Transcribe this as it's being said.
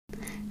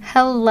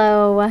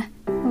Hello,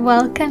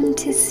 welcome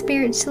to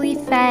Spiritually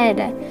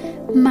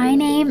Fed. My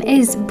name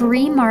is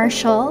Bree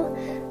Marshall.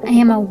 I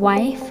am a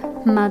wife,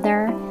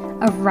 mother,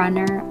 a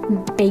runner,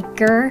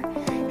 baker,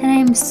 and I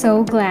am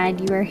so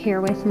glad you are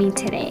here with me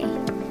today.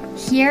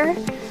 Here,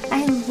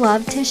 I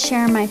love to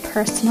share my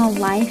personal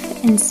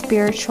life and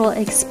spiritual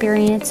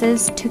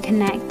experiences to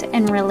connect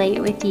and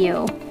relate with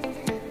you.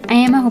 I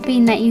am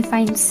hoping that you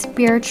find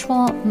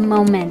spiritual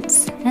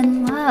moments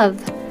and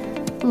love.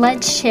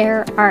 Let's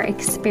share our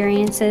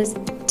experiences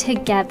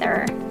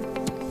together.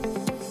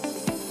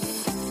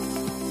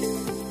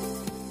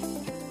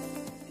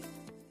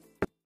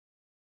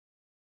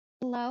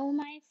 Hello,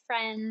 my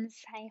friends.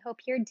 I hope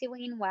you're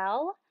doing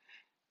well.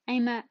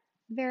 I'm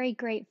very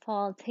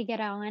grateful to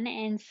get on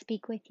and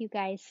speak with you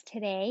guys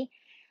today.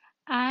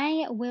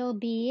 I will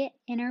be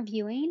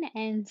interviewing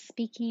and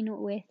speaking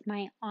with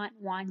my Aunt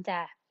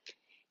Wanda.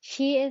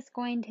 She is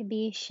going to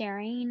be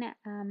sharing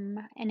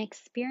an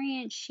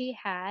experience she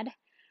had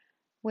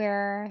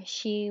where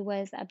she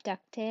was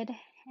abducted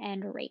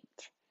and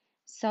raped.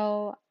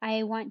 So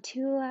I want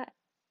to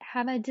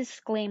have a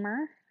disclaimer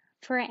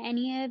for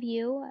any of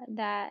you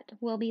that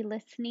will be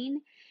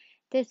listening.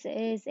 This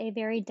is a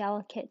very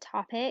delicate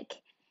topic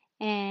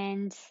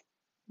and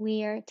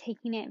we are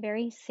taking it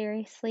very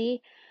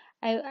seriously.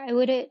 I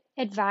would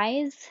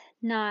advise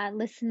not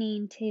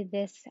listening to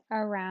this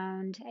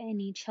around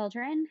any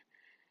children.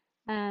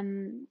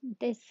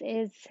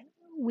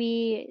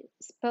 We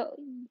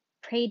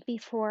prayed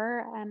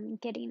before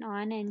getting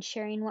on and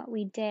sharing what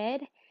we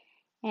did,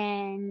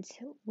 and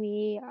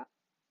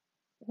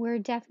we're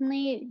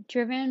definitely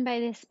driven by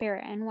the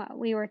Spirit and what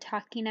we were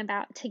talking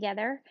about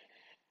together.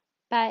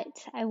 But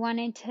I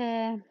wanted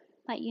to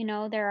let you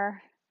know there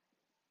are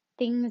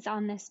things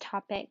on this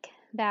topic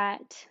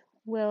that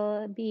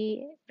will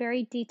be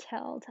very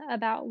detailed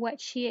about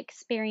what she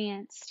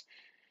experienced.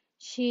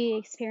 She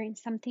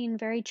experienced something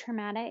very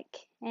traumatic,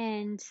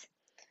 and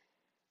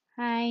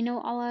I know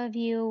all of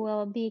you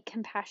will be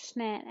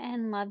compassionate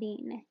and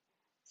loving.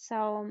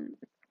 So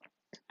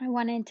I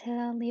wanted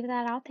to leave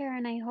that out there,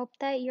 and I hope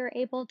that you're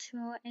able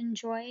to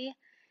enjoy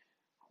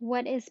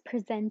what is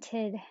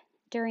presented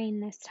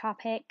during this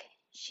topic.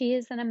 She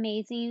is an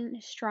amazing,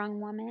 strong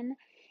woman,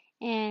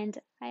 and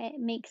it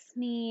makes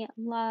me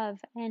love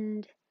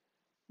and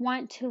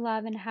want to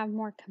love and have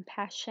more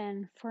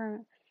compassion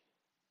for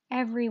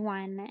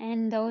everyone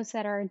and those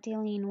that are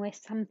dealing with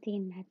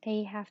something that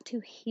they have to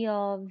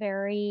heal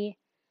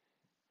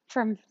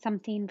from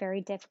something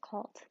very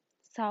difficult.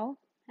 So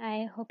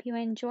I hope you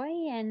enjoy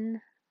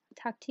and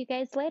talk to you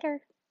guys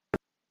later.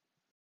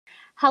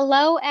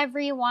 Hello,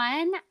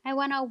 everyone. I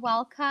want to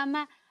welcome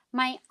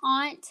my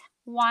Aunt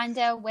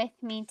Wanda with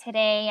me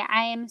today.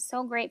 I am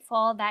so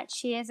grateful that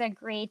she has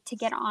agreed to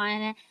get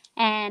on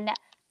and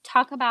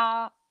talk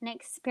about an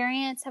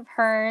experience of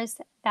hers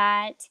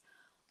that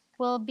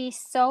will be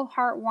so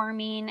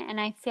heartwarming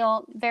and I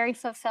feel very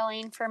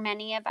fulfilling for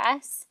many of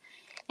us.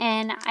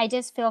 And I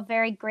just feel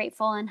very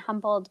grateful and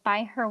humbled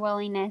by her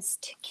willingness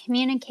to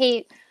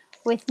communicate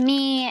with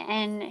me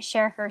and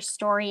share her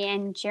story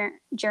and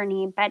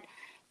journey. But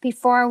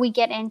before we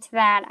get into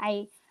that,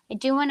 I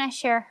do want to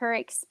share her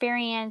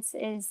experience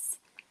is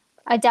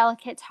a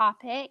delicate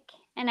topic.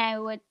 And I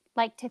would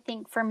like to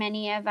think for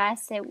many of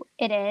us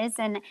it is.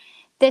 And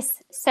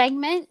this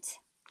segment,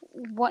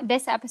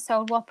 this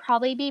episode will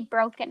probably be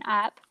broken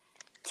up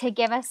to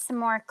give us some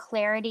more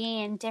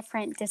clarity and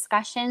different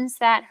discussions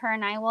that her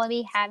and I will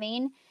be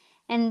having.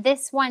 And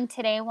this one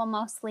today will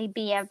mostly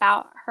be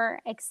about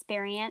her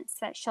experience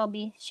that she'll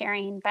be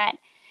sharing. But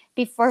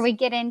before we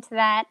get into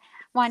that,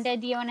 Wanda,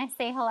 do you want to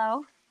say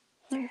hello?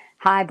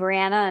 Hi,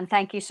 Brianna, and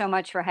thank you so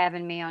much for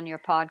having me on your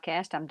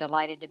podcast. I'm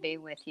delighted to be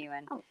with you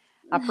and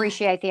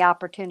appreciate the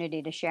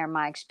opportunity to share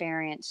my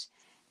experience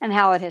and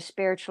how it has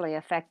spiritually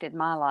affected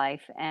my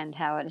life and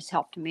how it has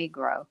helped me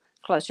grow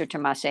closer to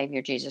my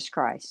Savior, Jesus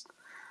Christ.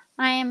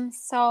 I am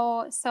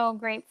so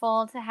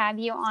grateful to have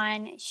you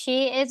on.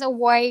 She is a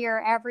warrior,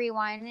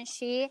 everyone.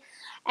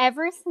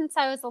 Ever since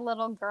I was a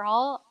little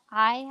girl,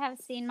 I have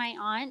seen my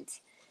aunt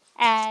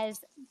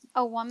as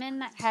a woman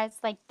that has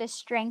like the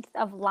strength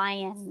of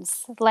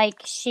lions.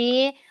 Like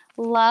she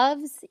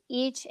loves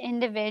each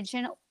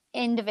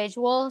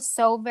individual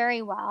so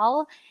very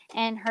well,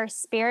 and her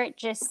spirit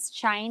just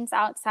shines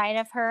outside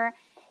of her.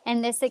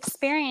 And this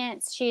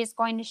experience she is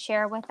going to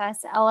share with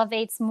us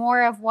elevates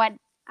more of what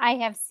I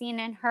have seen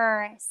in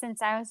her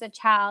since I was a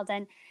child.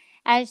 And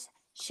as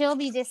she'll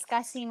be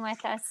discussing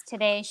with us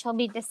today, she'll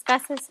be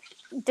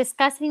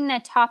discussing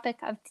the topic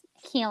of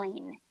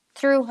healing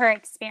through her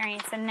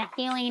experience and the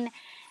healing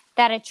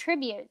that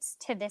attributes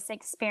to this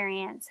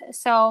experience.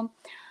 So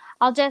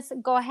I'll just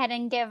go ahead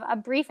and give a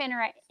brief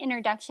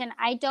introduction.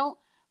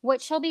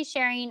 What she'll be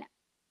sharing,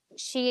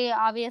 she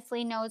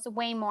obviously knows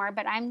way more,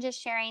 but I'm just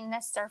sharing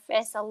the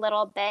surface a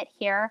little bit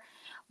here.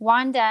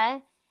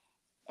 Wanda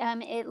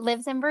it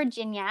lives in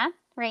Virginia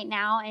right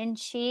now, and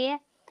she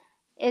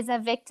is a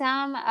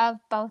victim of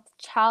both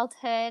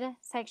childhood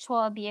sexual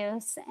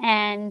abuse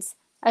and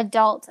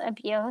adult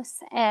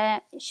abuse.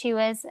 She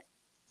was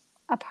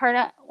a part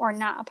of, or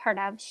not a part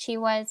of, she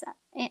was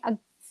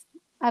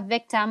a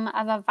victim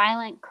of a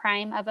violent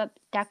crime of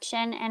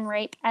abduction and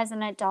rape as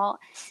an adult.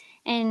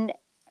 And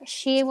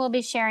she will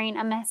be sharing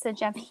a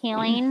message of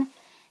healing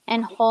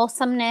and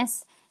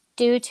wholesomeness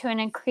due to an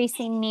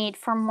increasing need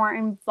for more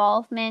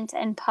involvement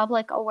and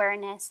public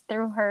awareness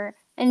through her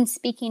in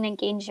speaking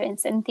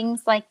engagements and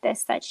things like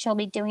this that she'll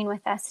be doing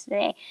with us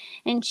today.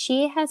 And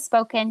she has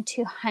spoken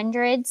to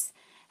hundreds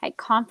at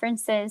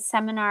conferences,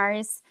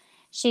 seminars.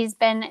 She's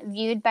been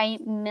viewed by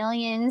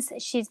millions.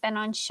 She's been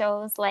on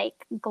shows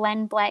like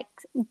Glenn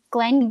Beck's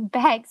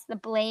The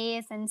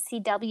Blaze and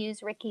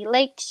CW's Ricki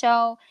Lake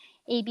Show,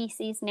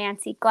 ABC's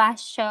Nancy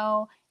Glass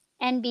Show,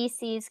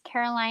 NBC's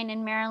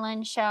Carolyn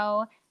Marilyn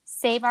Show,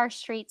 Save Our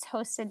Streets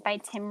hosted by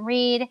Tim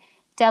Reid,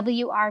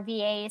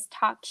 WRVA's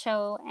Talk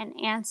Show and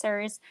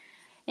Answers.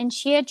 And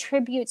she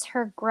attributes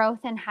her growth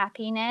and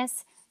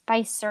happiness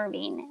by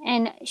serving.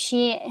 And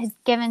she has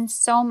given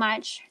so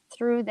much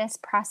through this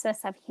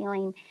process of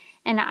healing.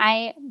 And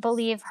I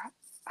believe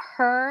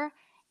her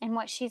and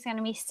what she's going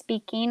to be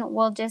speaking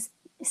will just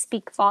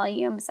speak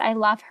volumes. I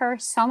love her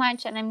so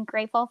much, and I'm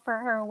grateful for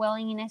her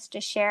willingness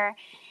to share.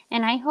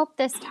 And I hope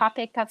this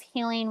topic of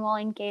healing will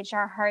engage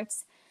our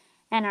hearts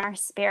and our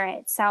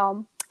spirit.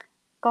 So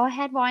go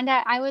ahead,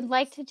 Wanda. I would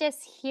like to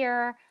just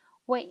hear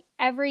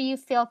whatever you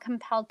feel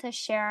compelled to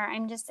share.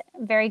 I'm just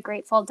very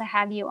grateful to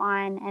have you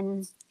on,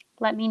 and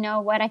let me know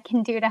what I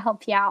can do to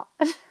help you out.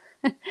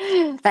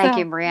 Thank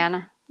you,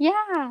 Brianna.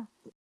 Yeah.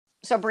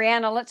 So,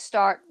 Brianna, let's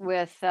start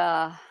with,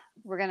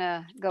 we're going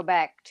to go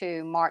back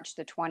to March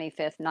the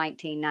 25th,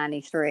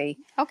 1993.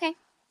 Okay.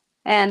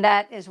 And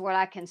that is what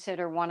I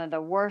consider one of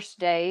the worst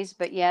days,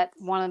 but yet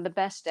one of the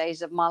best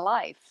days of my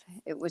life.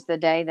 It was the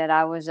day that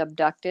I was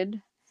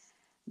abducted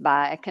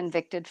by a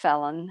convicted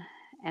felon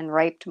and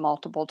raped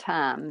multiple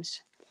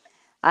times.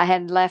 I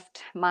had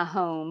left my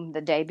home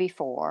the day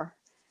before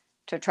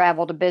to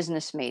travel to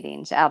business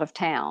meetings out of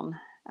town.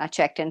 I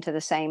checked into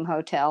the same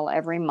hotel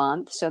every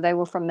month, so they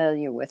were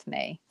familiar with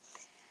me.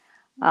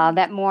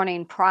 That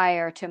morning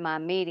prior to my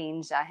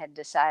meetings, I had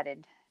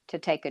decided to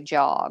take a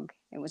jog.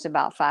 It was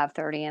about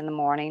 5:30 in the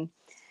morning.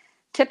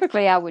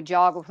 Typically, I would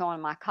jog with one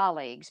of my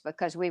colleagues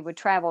because we would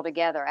travel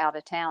together out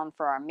of town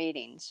for our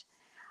meetings.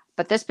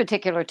 But this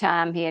particular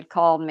time, he had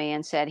called me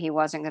and said he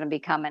wasn't going to be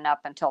coming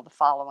up until the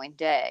following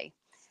day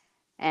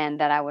and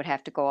that I would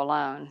have to go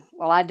alone.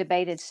 Well, I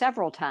debated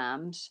several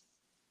times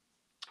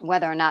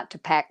whether or not to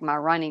pack my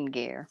running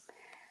gear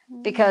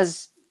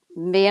because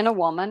being a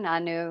woman, I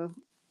knew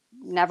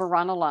never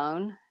run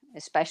alone,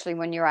 especially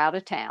when you're out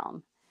of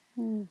town.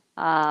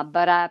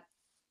 But I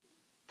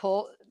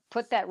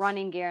put that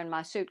running gear in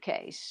my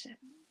suitcase.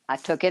 I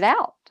took it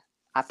out.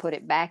 I put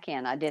it back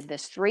in. I did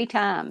this 3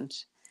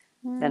 times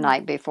the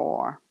night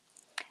before.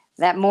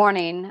 That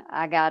morning,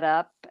 I got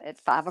up at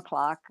 5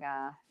 o'clock.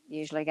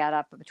 Usually got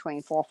up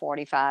between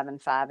 4:45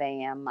 and 5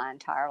 a.m. my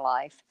entire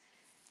life.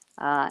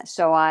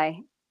 So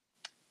I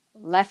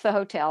left the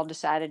hotel,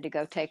 decided to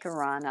go take a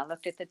run. I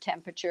looked at the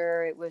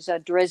temperature. It was a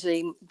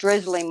drizzly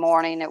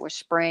morning. It was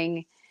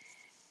spring,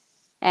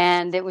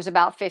 and it was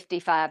about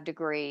 55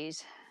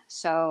 degrees.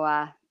 So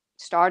I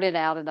started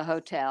out of the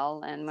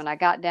hotel, and when I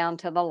got down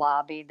to the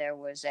lobby, there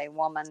was a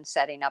woman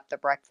setting up the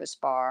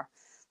breakfast bar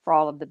for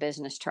all of the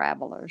business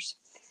travelers.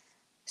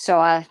 So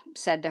I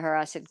said to her,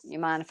 I said, you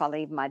mind if I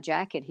leave my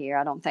jacket here?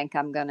 I don't think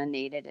I'm going to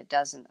need it. It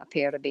doesn't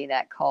appear to be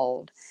that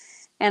cold.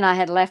 And I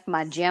had left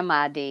my gym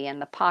ID in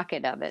the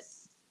pocket of it.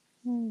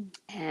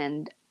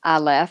 And I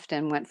left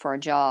and went for a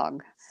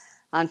jog.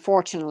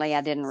 Unfortunately,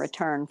 I didn't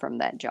return from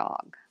that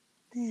jog.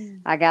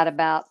 I got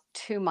about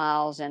 2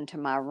 miles into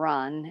my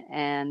run,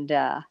 and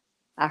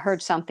I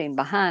heard something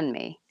behind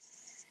me.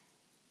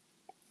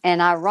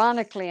 And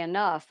ironically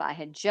enough, I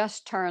had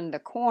just turned the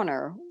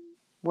corner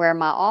where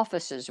my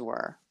offices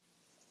were.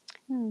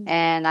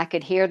 And I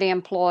could hear the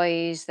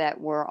employees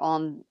that were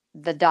on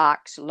the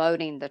docks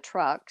loading the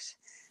trucks.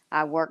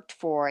 I worked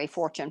for a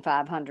Fortune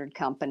 500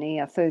 company,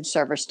 a food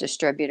service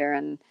distributor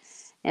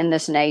in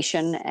this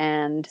nation,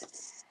 and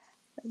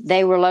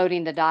they were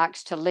loading the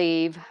docks to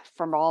leave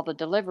from all the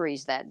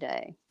deliveries that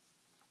day.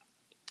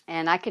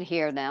 And I could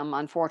hear them.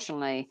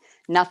 Unfortunately,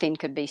 nothing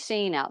could be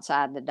seen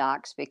outside the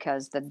docks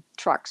because the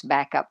trucks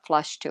back up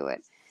flush to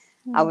it.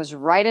 I was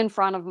right in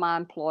front of my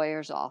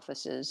employer's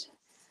offices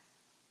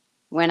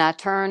when I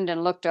turned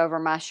and looked over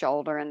my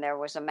shoulder, and there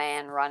was a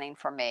man running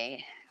for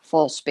me,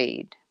 full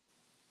speed.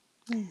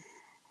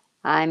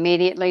 I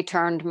immediately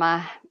turned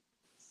my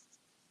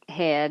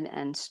head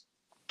and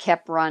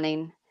kept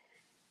running,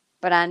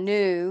 but I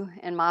knew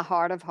in my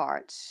heart of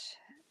hearts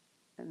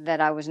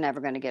that I was never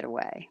going to get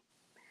away.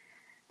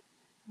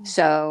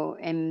 So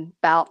in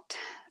about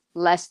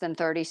less than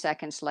 30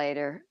 seconds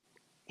later,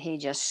 he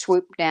just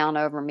swooped down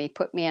over me,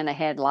 put me in a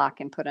headlock,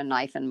 and put a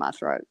knife in my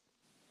throat.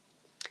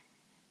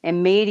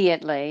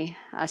 Immediately,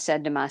 I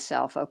said to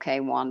myself,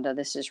 okay, Wanda,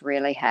 this is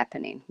really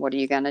happening. What are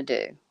you going to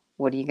do?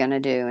 What are you going to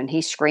do? And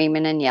he's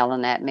screaming and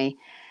yelling at me,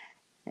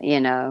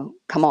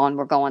 come on,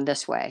 we're going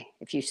this way.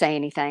 If you say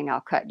anything, I'll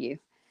cut you.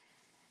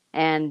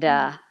 And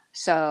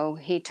So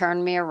he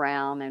turned me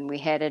around and we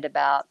headed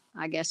about,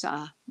 I guess,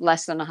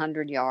 less than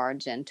 100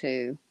 yards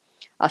into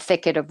a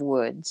thicket of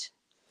woods.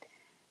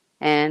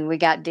 And we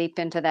got deep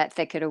into that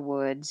thicket of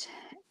woods,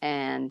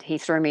 and he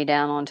threw me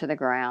down onto the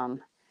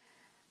ground,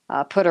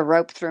 put a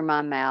rope through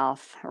my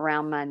mouth,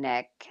 around my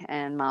neck,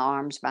 and my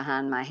arms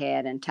behind my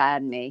head, and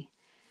tied me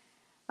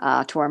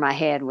to where my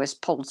head was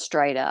pulled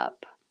straight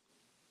up.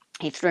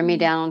 He threw me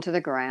down onto the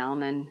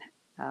ground and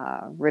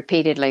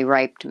repeatedly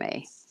raped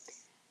me.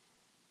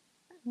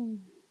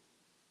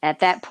 At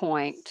that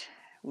point,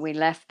 we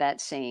left that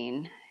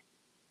scene.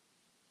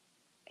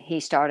 He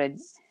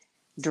started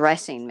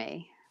dressing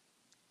me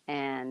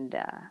and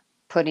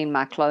putting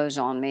my clothes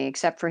on me,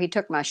 except for he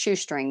took my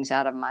shoestrings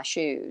out of my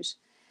shoes.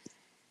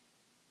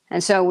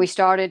 And so we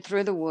started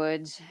through the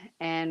woods,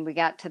 and we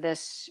got to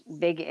this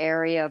big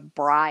area of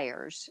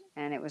briars,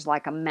 and it was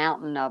like a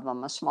mountain of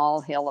them, a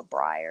small hill of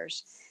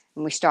briars.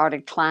 And we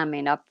started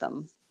climbing up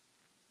them.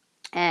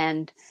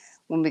 And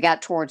when we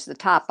got towards the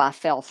top, I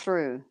fell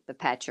through the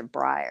patch of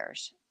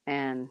briars,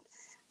 and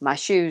my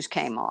shoes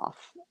came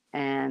off.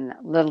 And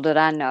little did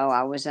I know,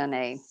 I was in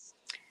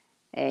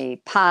a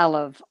pile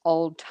of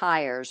old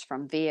tires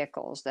from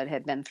vehicles that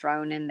had been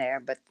thrown in there,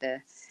 but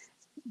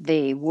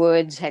the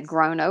woods had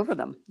grown over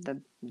them.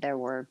 There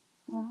were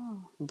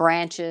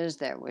branches,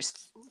 there was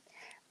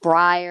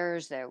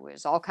briars, there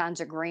was all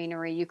kinds of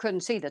greenery. You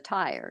couldn't see the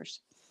tires.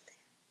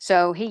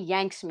 So he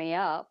yanks me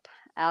up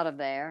out of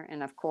there,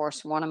 and of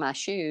course, one of my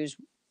shoes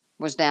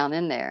was down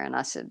in there, and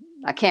I said,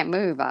 I can't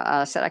move.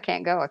 I said, I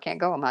can't go.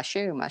 My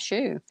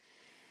shoe.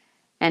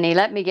 And he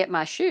let me get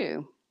my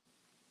shoe.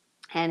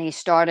 And he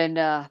started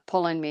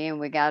pulling me, and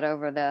we got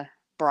over the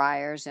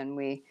briars, and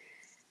we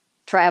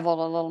traveled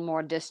a little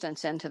more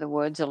distance into the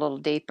woods, a little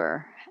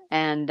deeper,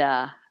 and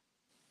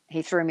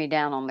he threw me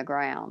down on the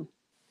ground.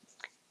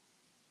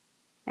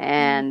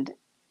 And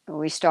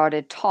we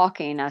started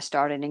talking. I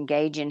started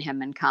engaging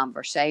him in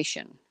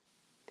conversation.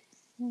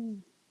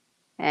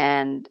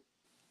 And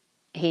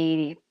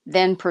he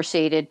then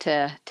proceeded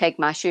to take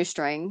my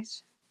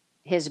shoestrings,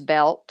 his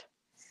belt,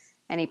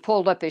 and he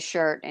pulled up his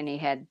shirt, and he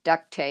had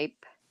duct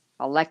tape,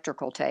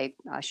 electrical tape,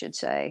 I should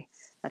say.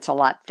 That's a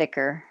lot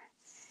thicker.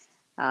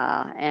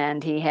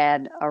 And he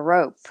had a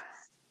rope,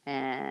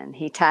 and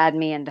he tied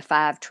me into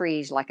 5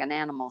 trees like an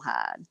animal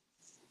hide.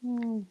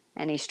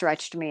 And he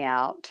stretched me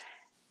out.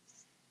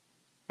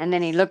 And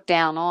then he looked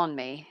down on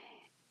me,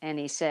 and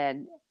he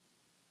said,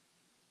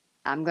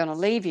 I'm going to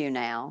leave you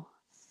now,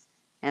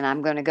 and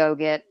I'm going to go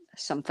get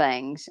some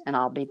things, and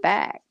I'll be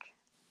back.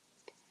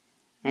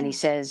 And he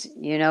says,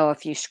 you know,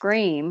 if you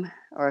scream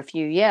or if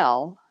you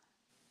yell,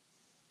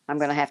 I'm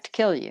going to have to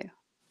kill you.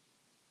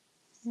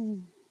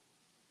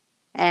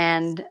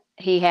 And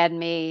he had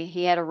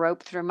a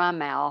rope through my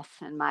mouth,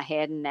 and my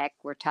head and neck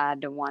were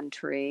tied to one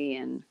tree.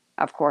 And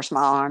of course,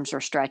 my arms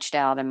were stretched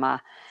out and my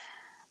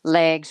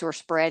legs were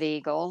spread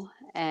eagle,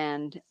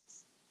 and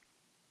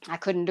I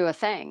couldn't do a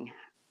thing.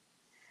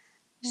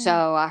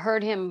 So I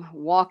heard him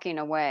walking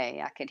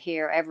away. I could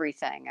hear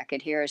everything. I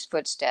could hear his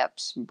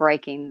footsteps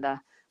breaking the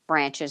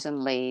branches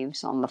and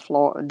leaves on the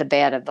floor, the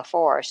bed of the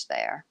forest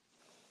there.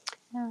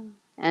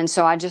 And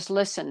so I just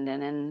listened,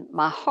 and in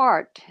my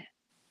heart,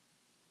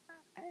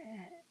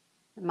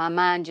 my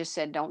mind just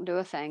said, don't do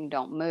a thing,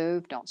 don't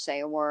move, don't say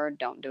a word,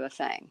 don't do a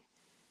thing.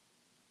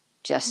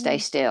 Just stay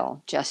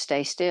still, just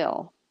stay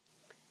still.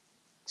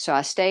 So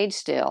I stayed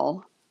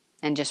still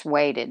and just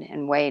waited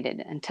and waited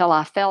until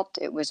I felt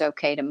it was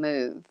okay to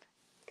move.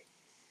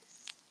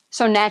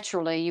 So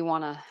naturally, you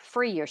want to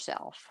free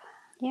yourself.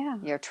 Yeah.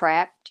 You're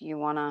trapped. You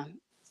want to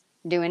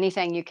do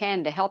anything you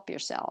can to help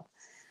yourself.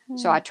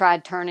 So I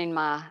tried turning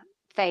my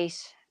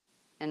face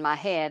and my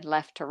head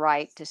left to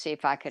right to see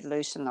if I could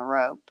loosen the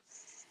rope.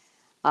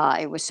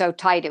 It was so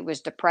tight it was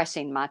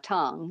depressing my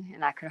tongue,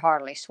 and I could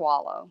hardly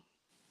swallow.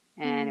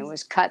 And it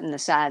was cutting the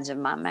sides of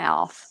my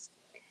mouth.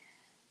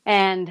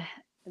 And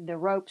the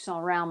ropes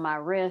around my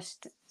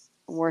wrist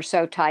were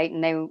so tight,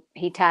 and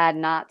he tied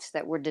knots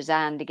that were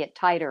designed to get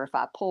tighter if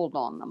I pulled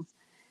on them.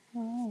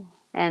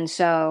 And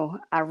so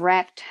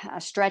I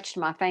stretched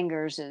my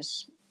fingers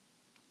as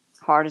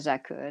hard as I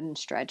could, and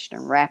stretched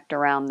and wrapped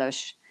around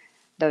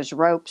those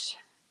ropes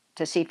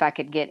to see if I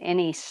could get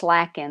any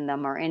slack in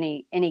them or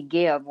any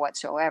give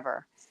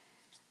whatsoever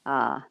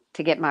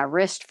to get my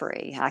wrist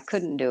free. I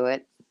couldn't do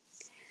it.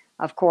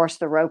 Of course,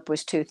 the rope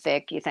was too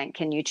thick. You think,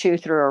 can you chew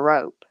through a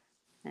rope?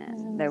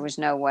 And there was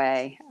no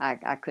way.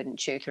 I couldn't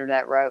chew through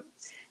that rope,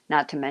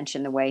 not to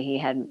mention the way he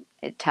had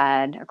it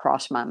tied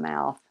across my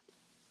mouth.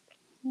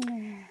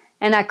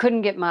 And I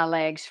couldn't get my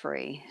legs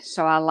free,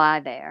 so I lie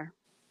there.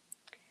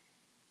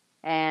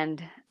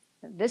 And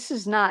this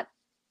is not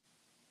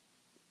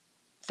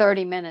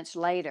 30 minutes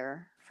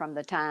later from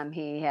the time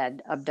he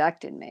had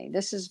abducted me.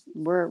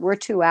 We're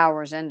 2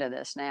 hours into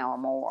this now or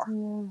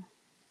more.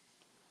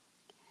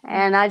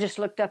 And I just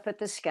looked up at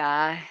the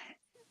sky,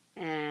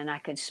 and I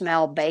could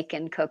smell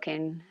bacon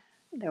cooking.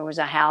 There was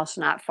a house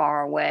not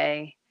far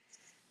away.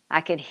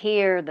 I could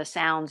hear the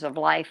sounds of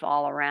life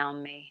all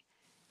around me.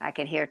 I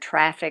could hear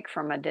traffic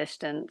from a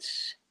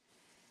distance.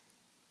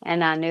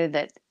 And I knew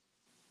that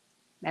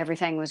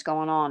everything was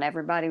going on.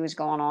 Everybody was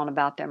going on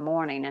about their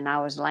morning, and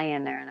I was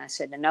laying there, and I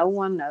said, no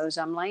one knows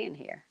I'm laying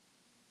here.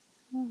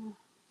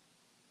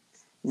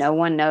 No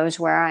one knows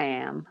where I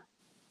am.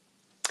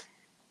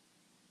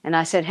 And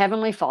I said,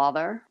 Heavenly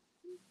Father,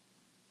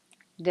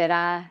 did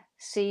I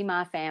see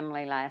my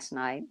family last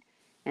night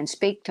and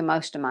speak to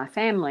most of my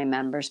family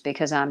members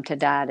because I'm to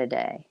die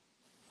today?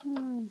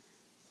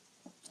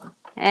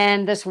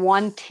 And this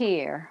one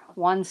tear,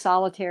 one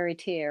solitary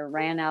tear,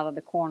 ran out of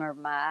the corner of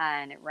my eye,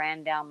 and it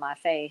ran down my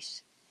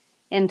face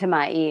into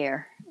my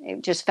ear.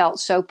 It just felt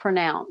so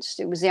pronounced.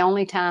 It was the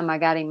only time I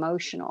got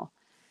emotional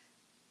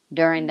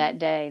during that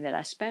day that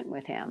I spent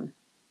with him.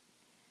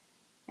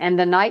 And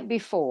the night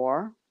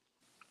before,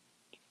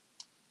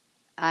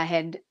 I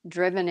had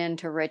driven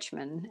into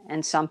Richmond,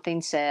 and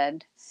something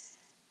said,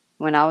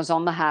 when I was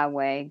on the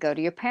highway, go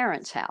to your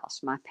parents'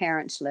 house. My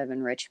parents live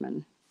in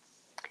Richmond.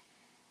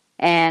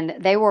 And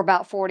they were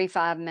about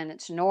 45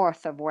 minutes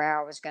north of where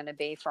I was going to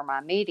be for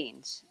my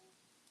meetings.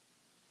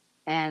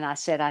 And I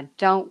said, I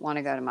don't want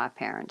to go to my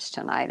parents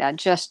tonight. I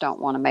just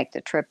don't want to make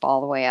the trip all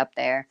the way up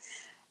there.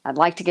 I'd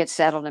like to get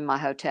settled in my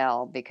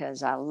hotel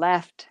because I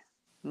left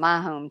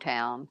my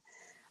hometown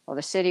or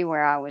the city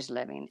where I was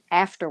living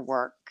after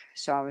work.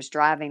 So I was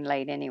driving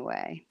late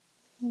anyway.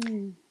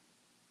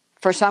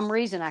 For some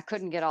reason, I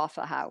couldn't get off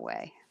the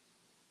highway.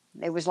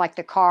 It was like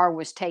the car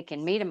was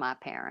taking me to my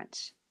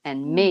parents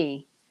and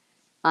me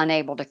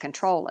unable to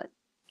control it.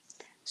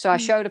 So I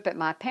showed up at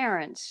my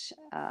parents'.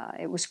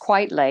 It was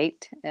quite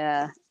late,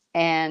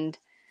 and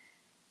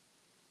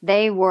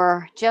they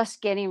were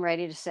just getting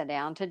ready to sit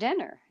down to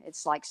dinner.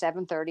 It's like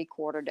 7:30,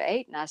 quarter to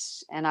 8,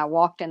 and I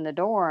walked in the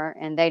door,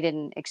 and they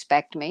didn't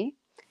expect me,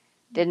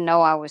 didn't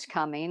know I was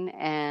coming.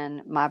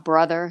 And my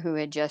brother, who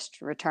had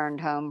just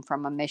returned home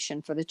from a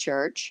mission for the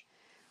church,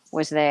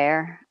 was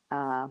there,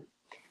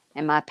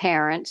 and my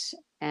parents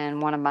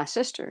and one of my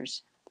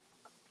sisters.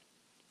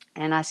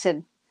 And I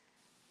said,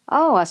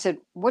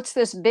 what's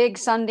this big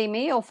Sunday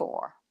meal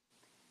for?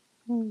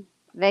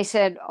 They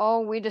said,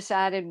 we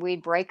decided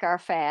we'd break our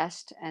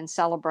fast and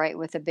celebrate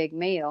with a big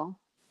meal,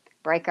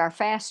 break our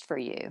fast for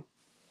you.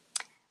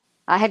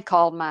 I had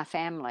called my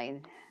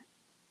family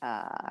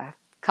a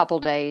couple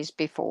days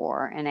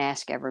before and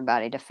asked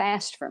everybody to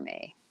fast for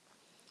me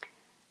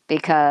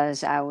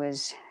because I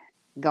was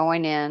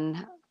going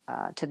in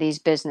to these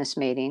business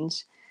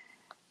meetings,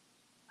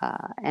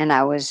 and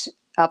I was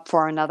up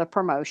for another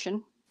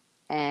promotion.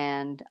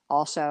 And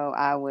also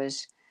I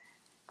was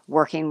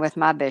working with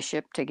my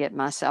bishop to get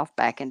myself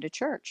back into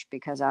church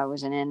because I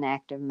was an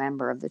inactive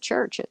member of the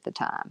church at the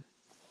time.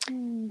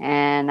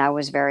 And I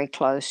was very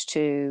close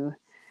to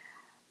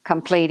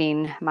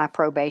completing my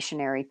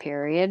probationary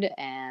period,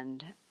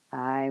 and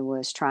I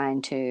was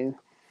trying to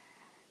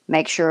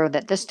make sure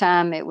that this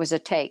time it was a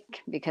take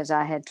because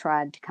I had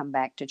tried to come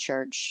back to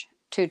church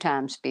 2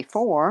 times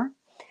before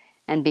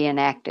and be an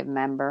active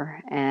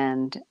member,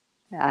 and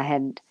I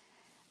had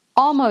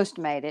almost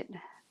made it,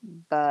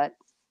 but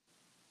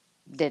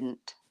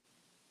didn't.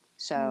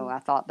 So I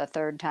thought the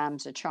third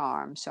time's a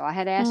charm. So I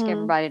had asked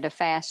everybody to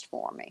fast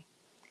for me.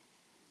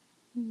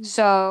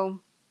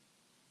 So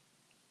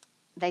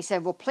they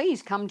said, well,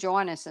 please come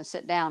join us and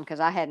sit down, because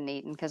I hadn't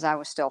eaten because I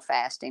was still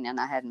fasting and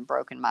I hadn't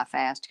broken my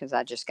fast because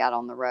I just got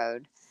on the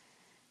road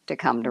to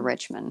come to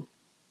Richmond.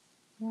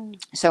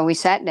 So we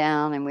sat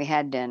down and we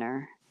had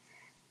dinner.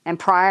 And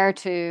prior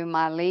to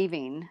my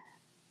leaving,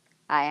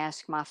 I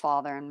asked my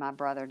father and my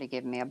brother to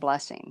give me a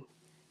blessing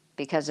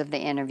because of the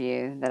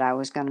interview that I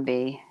was going to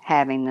be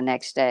having the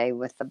next day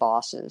with the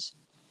bosses.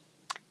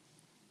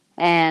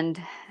 And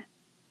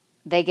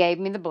they gave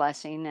me the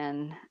blessing,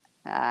 and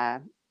I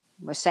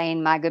was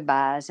saying my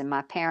goodbyes, and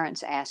my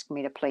parents asked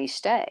me to please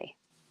stay.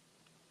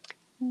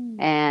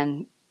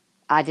 And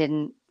I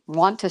didn't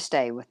want to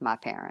stay with my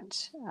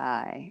parents.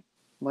 I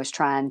was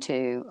trying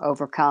to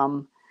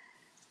overcome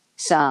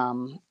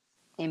some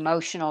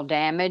emotional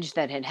damage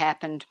that had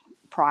happened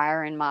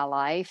prior in my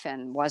life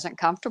and wasn't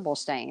comfortable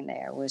staying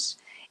there. It was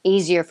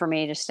easier for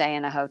me to stay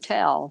in a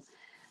hotel.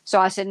 So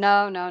I said,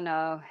 no,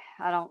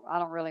 I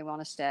don't really want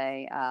to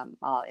stay.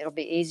 It'll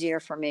be easier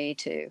for me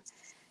to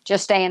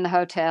just stay in the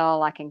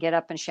hotel. I can get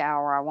up and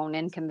shower. I won't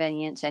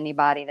inconvenience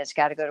anybody that's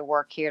got to go to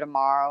work here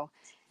tomorrow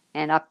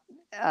and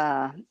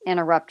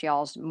interrupt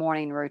y'all's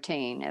morning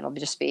routine. It'll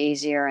just be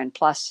easier. And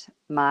plus,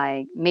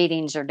 my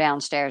meetings are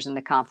downstairs in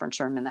the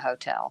conference room in the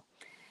hotel.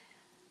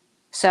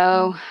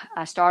 So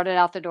I started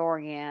out the door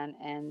again,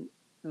 and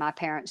my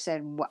parents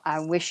said,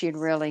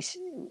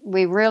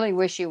 we really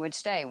wish you would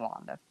stay,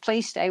 Wanda.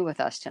 Please stay with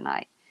us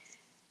tonight.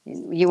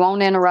 You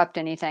won't interrupt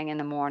anything in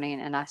the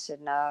morning. And I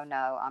said, no,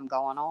 I'm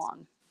going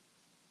on.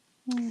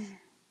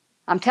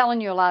 I'm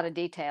telling you a lot of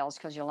details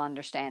because you'll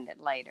understand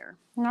it later.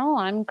 No,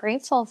 I'm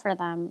grateful for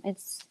them.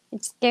 It's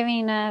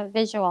giving a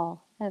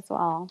visual as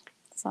well.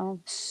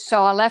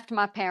 So I left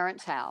my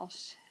parents'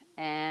 house,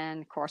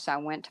 and of course I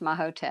went to my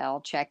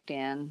hotel, checked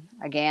in.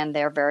 Again,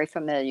 they're very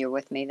familiar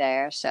with me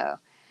there. So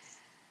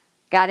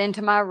got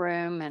into my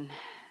room and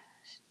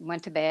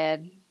went to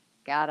bed,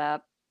 got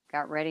up,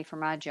 got ready for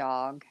my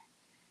jog,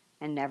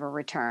 and never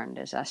returned,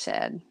 as I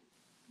said.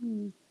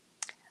 Mm.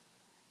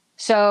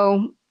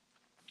 So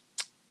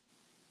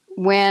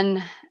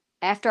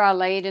after I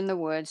laid in the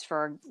woods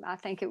for, I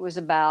think it was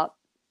about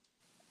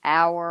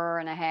hour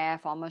and a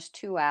half, almost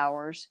 2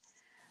 hours,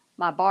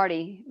 my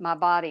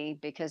body,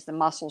 because the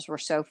muscles were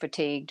so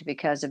fatigued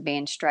because of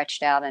being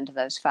stretched out into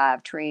those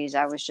 5 trees,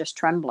 I was just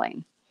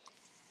trembling.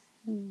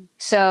 Mm.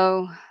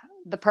 So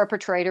the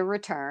perpetrator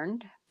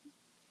returned,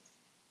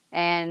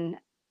 and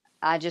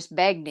I just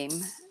begged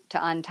him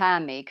to untie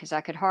me because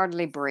I could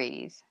hardly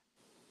breathe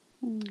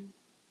Mm.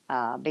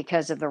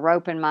 because of the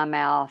rope in my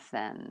mouth,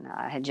 and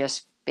I had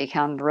just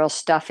become real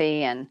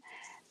stuffy and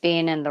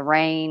being in the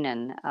rain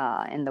and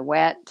in the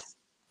wet.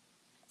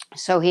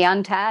 So he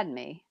untied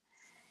me,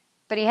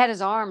 but he had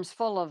his arms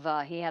full of,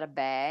 he had a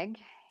bag,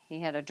 he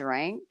had a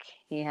drink,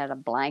 he had a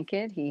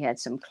blanket, he had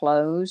some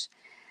clothes.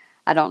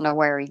 I don't know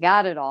where he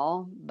got it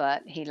all,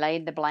 but he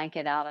laid the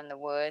blanket out in the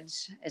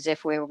woods as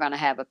if we were going to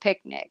have a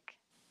picnic.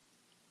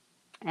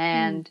 Mm.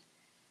 And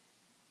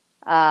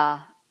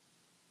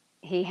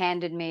he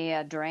handed me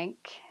a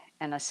drink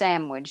and a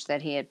sandwich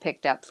that he had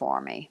picked up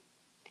for me.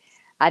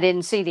 I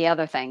didn't see the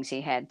other things he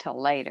had till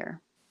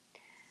later.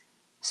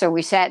 So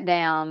we sat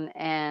down,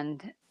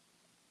 and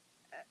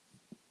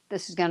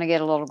this is going to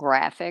get a little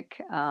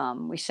graphic.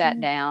 We sat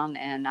Mm. down,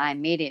 and I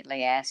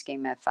immediately asked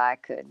him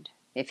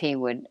if he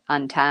would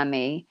untie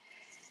me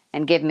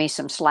and give me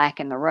some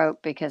slack in the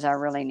rope because I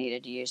really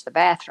needed to use the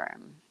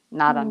bathroom.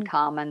 Not Mm.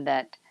 uncommon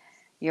that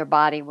your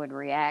body would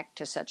react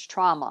to such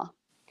trauma.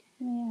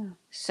 Yeah.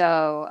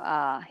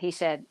 So he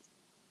said,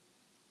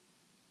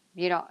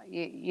 I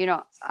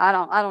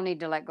don't need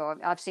to let go.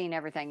 I've seen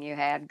everything you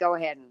had. Go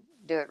ahead and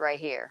do it right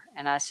here.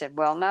 And I said,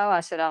 well, no, I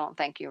said, I don't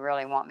think you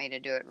really want me to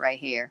do it right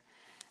here.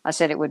 I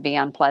said, it would be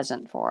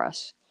unpleasant for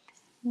us.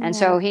 And Yeah.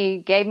 so he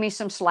gave me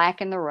some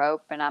slack in the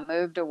rope, and I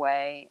moved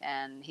away.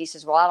 And he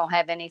says, well, I don't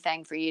have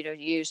anything for you to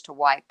use to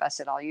wipe. I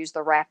said, I'll use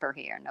the wrapper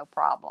here. No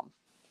problem.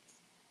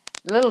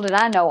 Little did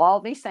I know all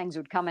these things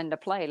would come into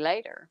play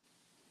later.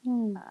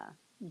 Mm.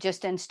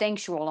 Just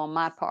instinctual on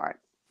my part.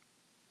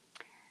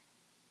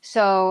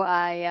 So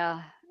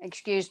I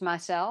excused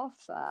myself,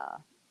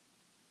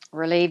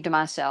 relieved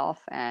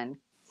myself, and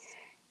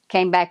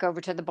came back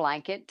over to the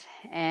blanket,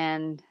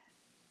 and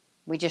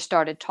we just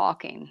started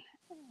talking.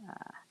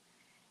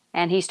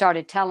 And he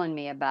started telling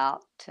me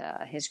about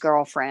his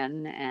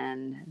girlfriend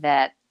and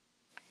that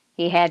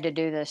he had to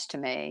do this to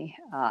me.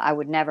 I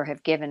would never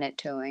have given it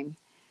to him.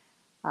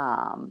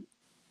 Um,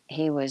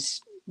 he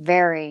was a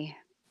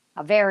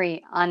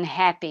very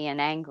unhappy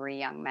and angry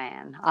young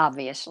man,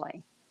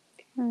 obviously.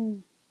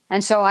 Mm.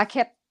 And so I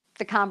kept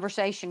the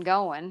conversation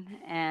going,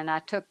 and I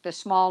took the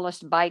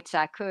smallest bites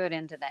I could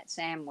into that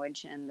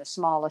sandwich and the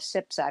smallest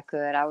sips I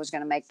could. I was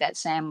going to make that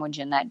sandwich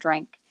and that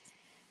drink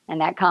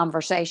and that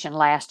conversation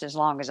last as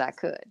long as I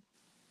could,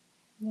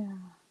 Yeah.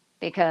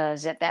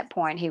 because at that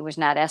point he was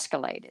not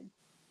escalated.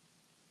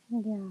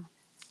 Yeah.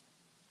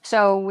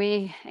 So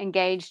we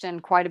engaged in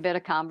quite a bit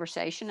of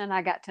conversation, and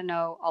I got to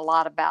know a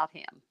lot about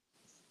him.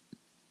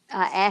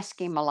 I asked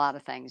him a lot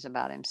of things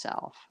about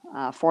himself.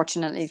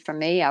 Fortunately for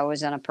me, I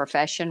was in a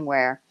profession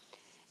where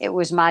it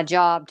was my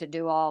job to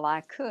do all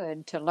I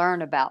could to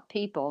learn about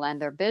people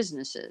and their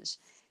businesses,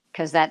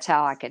 because that's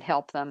how I could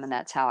help them and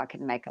that's how I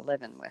could make a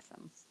living with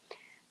them.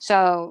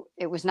 So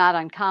it was not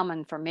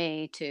uncommon for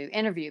me to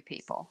interview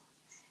people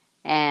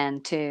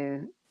and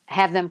to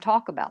have them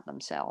talk about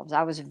themselves.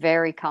 I was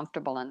very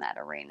comfortable in that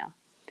arena.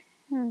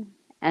 Mm.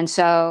 And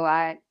so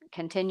I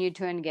continued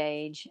to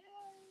engage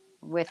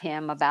with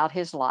him about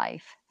his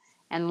life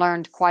and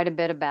learned quite a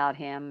bit about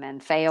him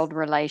and failed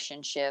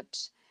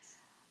relationships,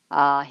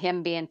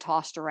 him being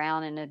tossed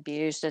around and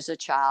abused as a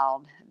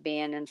child,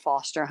 being in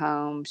foster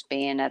homes,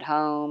 being at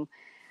home,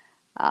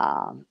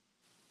 um,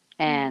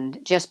 Mm.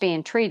 and just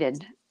being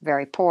treated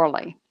very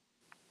poorly.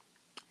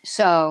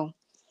 So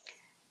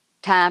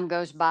time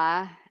goes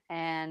by,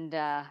 and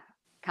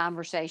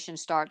conversation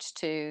starts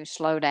to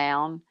slow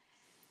down.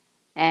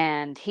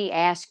 And he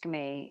asked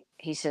me,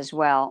 he says,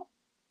 well,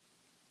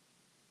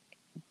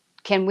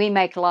 can we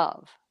make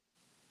love?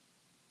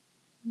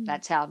 Mm.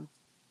 That's how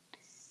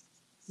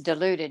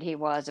deluded he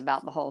was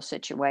about the whole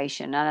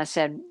situation. And I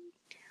said,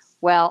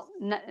 well,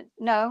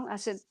 no. I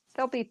said,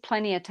 there'll be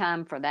plenty of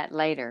time for that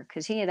later.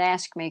 Because he had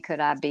asked me, could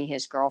I be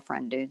his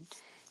girlfriend, dude?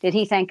 Did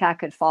he think I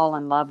could fall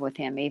in love with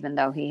him even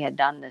though he had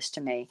done this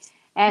to me?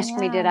 Asked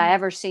me, did Yeah. I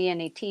ever see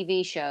any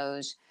TV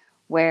shows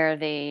where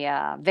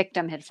the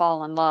victim had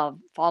fallen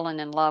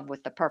in love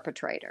with the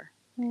perpetrator?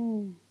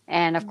 Mm.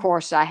 And of Mm.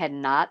 course, I had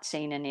not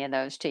seen any of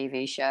those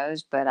TV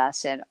shows, but I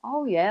said,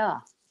 oh,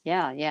 yeah,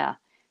 yeah,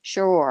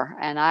 sure.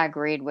 And I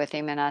agreed with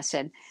him, and I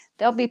said,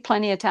 there'll be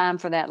plenty of time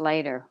for that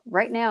later.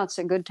 Right now, it's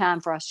a good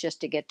time for us just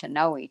to get to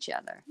know each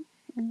other,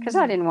 because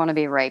I Mm. didn't want to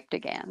be raped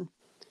again.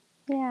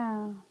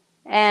 Yeah.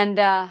 And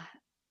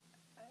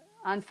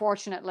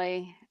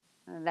unfortunately,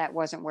 that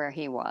wasn't where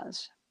he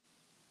was.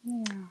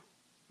 Yeah.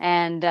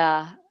 And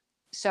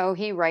so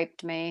he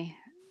raped me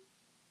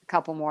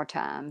couple more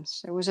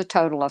times. It was a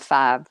total of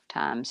 5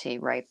 times he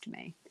raped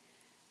me.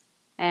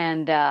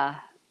 And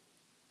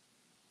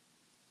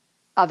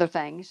other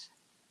things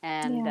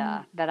and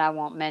Yeah. that I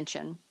won't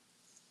mention.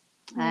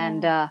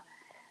 And Yeah.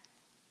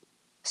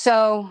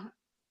 so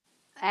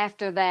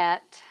after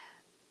that,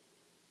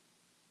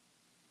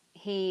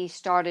 he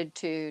started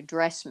to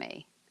dress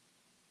me.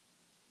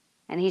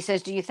 And he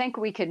says, "Do you think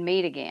we could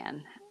meet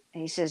again?"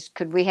 He says,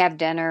 "Could we have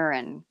dinner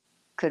and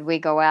could we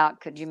go out?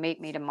 Could you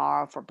meet me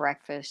tomorrow for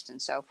breakfast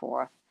and so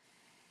forth?"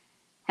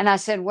 And I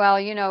said, "Well,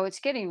 it's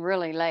getting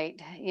really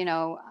late.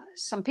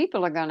 Some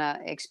people are going to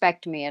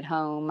expect me at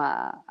home.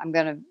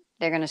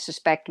 They're going to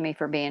suspect me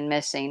for being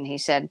missing." He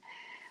said,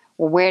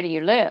 "Well, where do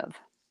you live?"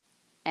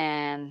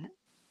 And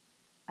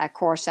of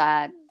course,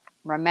 I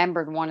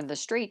remembered one of the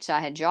streets I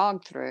had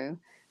jogged through.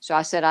 So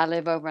I said, "I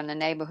live over in the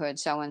neighborhood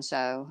so and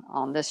so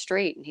on this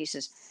street." And he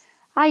says,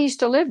 "I used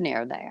to live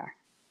near there."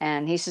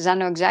 And he says, "I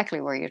know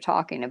exactly where you're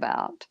talking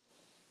about."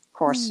 Of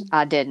course, Mm.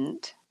 I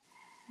didn't.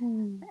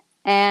 Mm.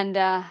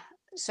 And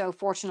so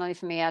fortunately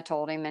for me, I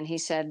told him, and he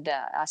said,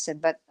 I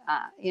said, "But,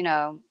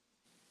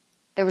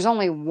 there was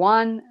only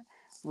one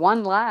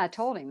lie I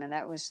told him, and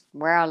that was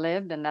where I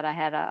lived and that I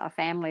had a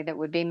family that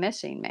would be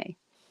missing me."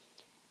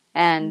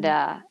 And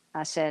Mm.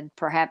 I said,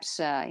 "Perhaps,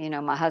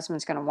 my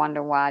husband's going to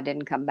wonder why I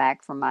didn't come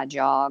back from my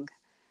jog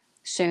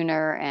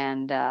sooner.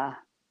 And,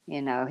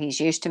 he's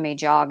used to me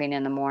jogging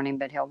in the morning,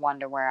 but he'll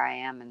wonder where I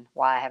am and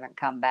why I haven't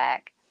come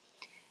back."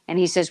 And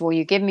he says, "Will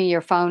you give me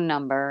your phone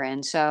number?"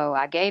 And so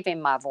I gave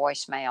him my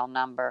voicemail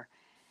number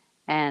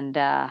and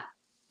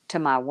to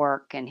my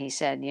work. And he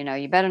said,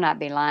 "You better not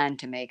be lying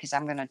to me because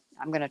I'm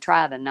gonna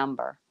try the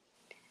number."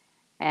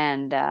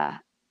 And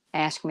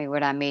asked me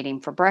would I meet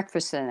him for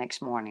breakfast the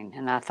next morning.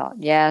 And I thought,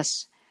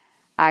 yes.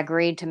 I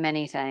agreed to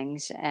many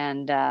things,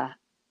 and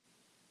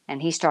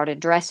he started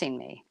dressing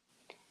me,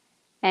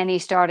 and he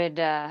started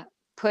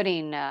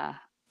putting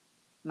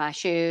my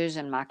shoes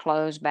and my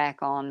clothes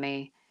back on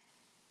me,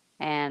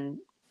 and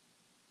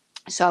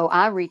so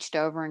I reached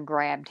over and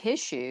grabbed his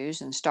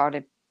shoes and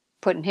started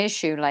putting his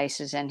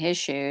shoelaces in his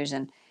shoes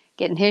and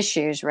getting his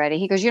shoes ready.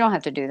 He goes, "You don't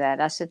have to do that."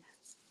 I said,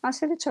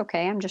 "It's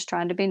okay. I'm just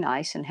trying to be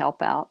nice and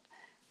help out.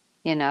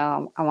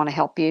 I want to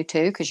help you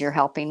too because you're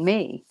helping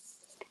me."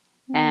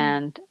 Mm.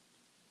 And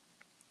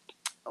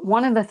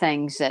one of the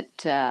things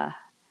that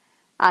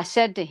I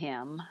said to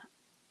him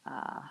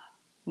uh,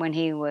 when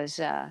he was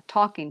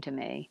talking to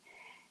me,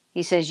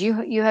 he says,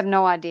 "You have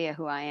no idea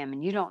who I am,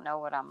 and you don't know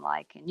what I'm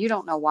like, and you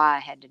don't know why I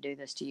had to do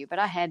this to you, but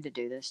I had to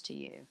do this to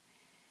you."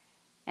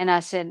 And I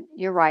said,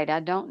 "You're right. I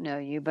don't know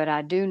you, but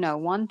I do know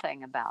one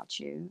thing about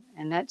you,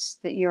 and that's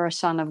that you're a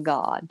son of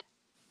God,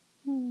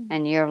 Mm.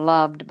 and you're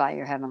loved by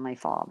your heavenly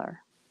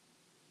Father."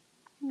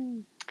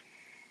 Mm.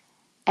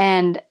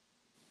 And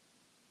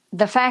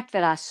the fact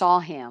that I saw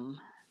him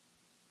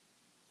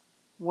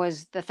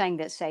was the thing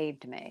that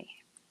saved me.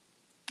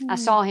 I Mm.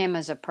 saw him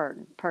as a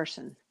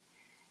person.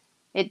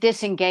 It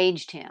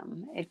disengaged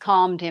him. It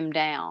calmed him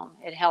down.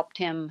 It helped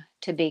him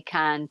to be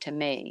kind to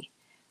me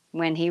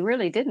when he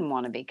really didn't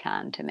want to be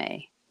kind to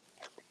me.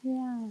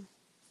 Yeah.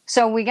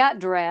 So we got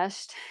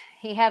dressed.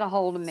 He had a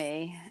hold of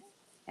me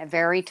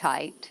very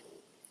tight.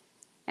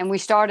 And we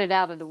started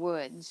out of the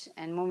woods.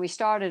 And when we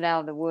started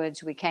out of the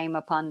woods, we came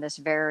upon this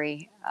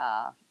very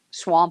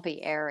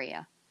swampy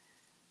area.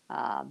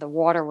 The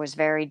water was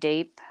very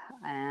deep.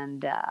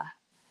 And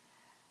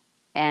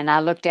I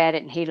looked at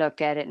it and he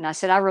looked at it. And I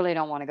said, "I really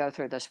don't want to go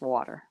through this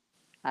water."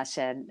 I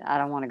said, "I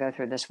don't want to go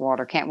through this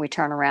water. Can't we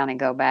turn around and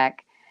go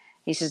back?"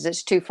 He says,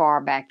 "It's too far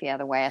back the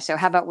other way." I said,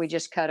 "How about we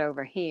just cut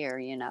over here?"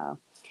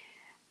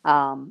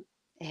 Um,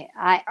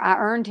 I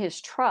earned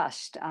his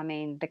trust. I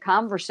mean, the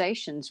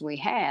conversations we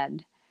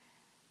had,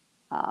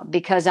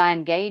 because I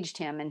engaged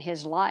him in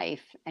his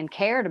life and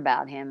cared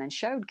about him and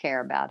showed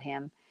care about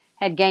him,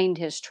 had gained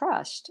his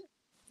trust.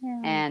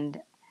 Yeah.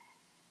 And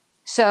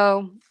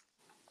so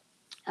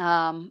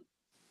um,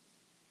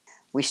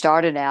 we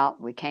started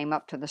out, we came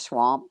up to the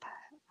swamp.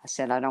 I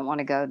said, "I don't want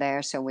to go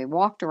there." So we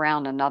walked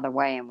around another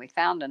way and we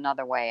found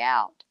another way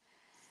out.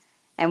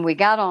 And we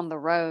got on the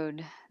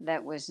road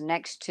that was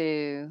next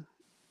to,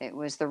 it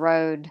was the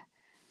road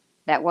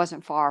that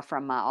wasn't far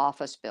from my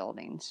office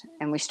buildings.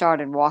 And we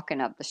started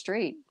walking up the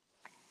street.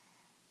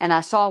 And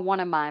I saw one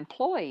of my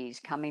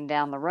employees coming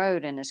down the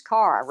road in his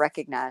car. I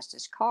recognized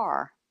his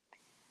car.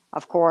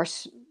 Of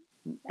course,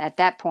 at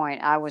that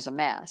point, I was a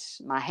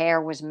mess. My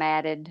hair was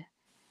matted.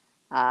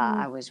 Mm.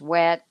 I was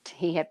wet.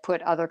 He had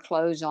put other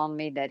clothes on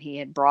me that he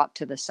had brought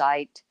to the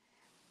site.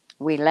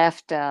 We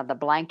left the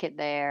blanket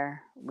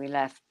there. We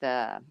left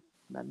the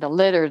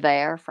litter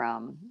there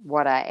from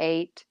what I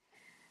ate.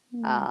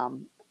 Mm.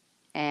 Um,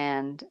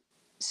 and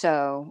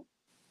so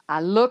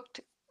I looked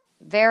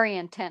very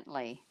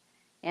intently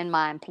in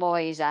my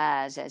employee's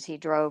eyes as he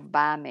drove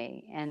by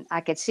me. And I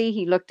could see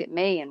he looked at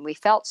me and we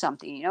felt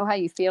something. You know how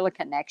you feel a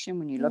connection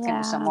when you look into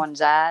Yeah.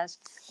 someone's eyes?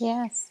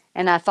 Yes.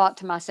 And I thought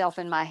to myself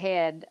in my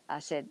head, I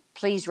said,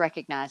 "Please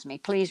recognize me.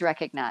 Please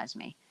recognize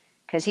me."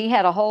 Because he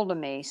had a hold of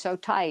me so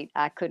tight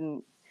I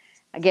couldn't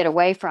get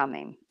away from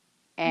him.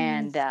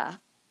 And Yes.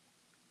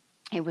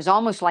 it was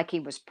almost like he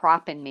was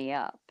propping me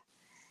up.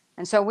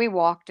 And so we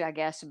walked, I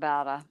guess,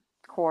 about a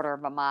quarter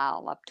of a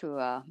mile up to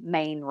a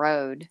main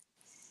road.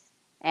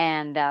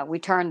 And we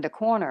turned the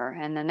corner,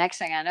 and the next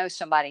thing I know,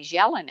 somebody's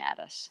yelling at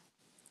us.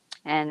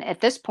 And at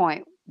this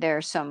point,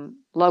 there's some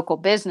local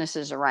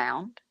businesses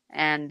around,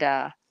 and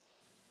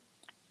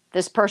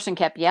this person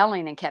kept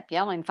yelling and kept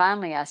yelling.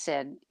 Finally, I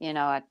said,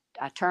 I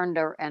turned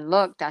and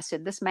looked. I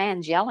said, this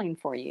man's yelling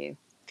for you.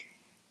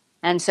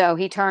 And so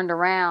he turned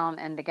around,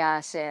 and the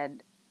guy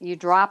said, you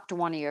dropped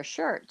one of your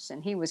shirts.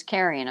 And he was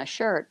carrying a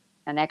shirt,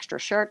 an extra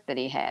shirt that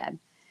he had.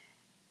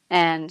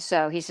 And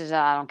so he says, oh,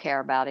 I don't care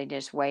about it. He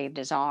just waved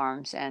his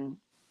arms. And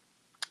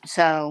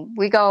so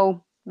we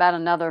go about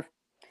another,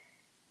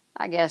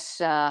 I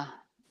guess,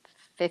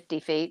 50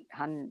 feet,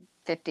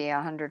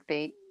 100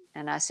 feet.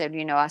 And I said,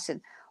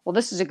 well,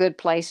 this is a good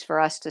place for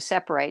us to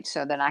separate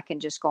so that I can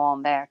just go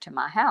on there to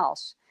my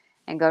house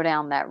and go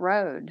down that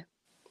road.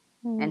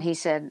 Mm-hmm. And he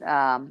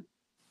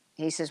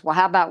says, well,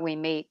 how about we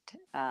meet?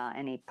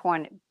 And he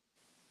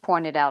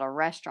pointed out a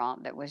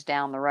restaurant that was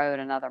down the road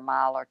another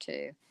mile or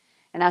two.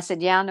 And I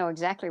said, yeah, I know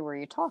exactly where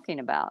you're talking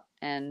about.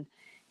 And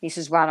he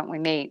says, why don't we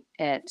meet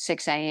at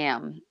 6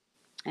 a.m.?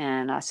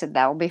 And I said,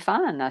 that will be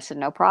fine. I said,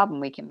 no problem.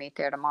 We can meet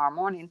there tomorrow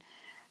morning.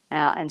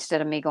 Instead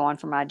of me going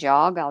for my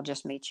jog, I'll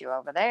just meet you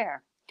over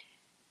there.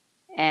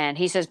 And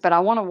he says, but I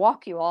want to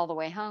walk you all the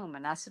way home.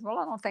 And I said, well,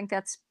 I don't think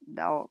that's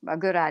a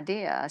good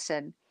idea. I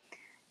said,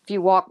 if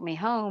you walk me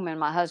home and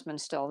my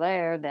husband's still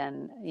there,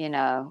 then,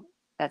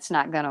 that's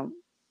not going to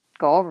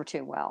go over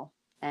too well.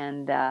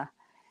 And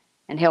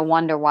he'll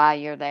wonder why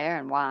you're there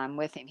and why I'm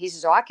with him. He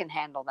says, oh, I can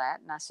handle that.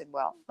 And I said,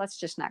 well, let's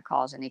just not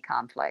cause any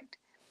conflict.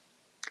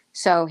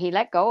 So he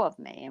let go of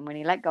me. And when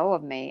he let go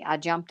of me, I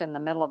jumped in the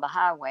middle of the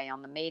highway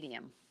on the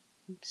median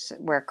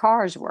where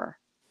cars were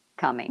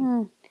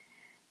coming.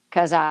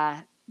 Because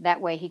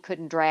that way he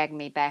couldn't drag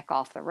me back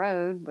off the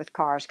road with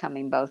cars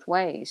coming both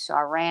ways. So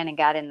I ran and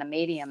got in the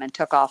median and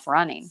took off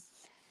running.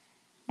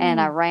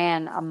 And I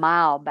ran a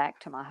mile back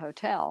to my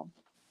hotel.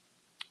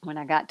 When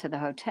I got to the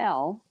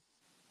hotel,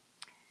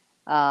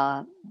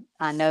 I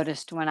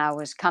noticed when I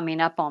was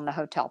coming up on the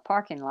hotel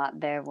parking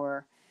lot, there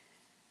were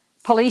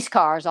police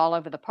cars all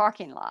over the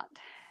parking lot.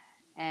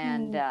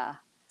 And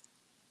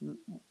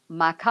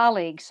my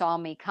colleague saw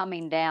me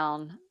coming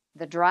down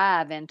the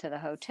drive into the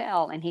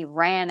hotel, and he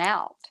ran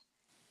out.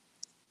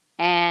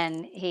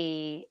 And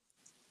he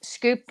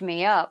scooped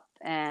me up,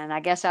 and I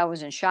guess I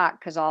was in shock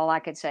because all I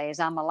could say is,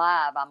 I'm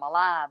alive, I'm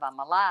alive, I'm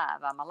alive,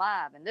 I'm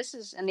alive. And this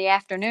is in the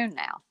afternoon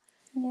now.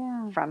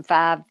 Yeah. From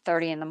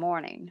 5:30 in the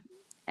morning.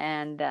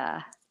 And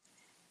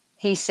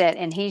he said,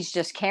 and he's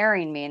just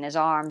carrying me in his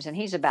arms, and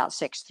he's about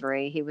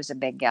 6'3". He was a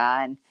big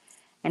guy,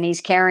 and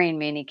he's carrying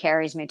me, and he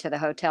carries me to the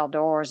hotel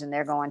doors, and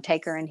they're going,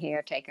 take her in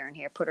here,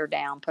 put her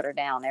down,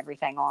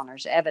 everything on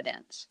her's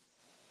evidence.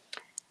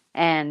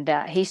 And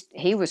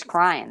he was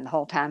crying the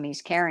whole time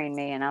he's carrying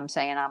me, and I'm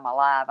saying, I'm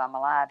alive, I'm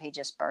alive. He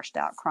just burst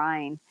out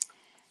crying.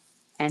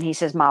 And he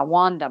says, my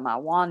Wanda, my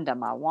Wanda,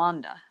 my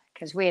Wanda.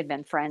 Because we had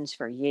been friends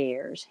for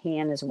years. He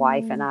and his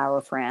wife and I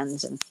were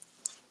friends.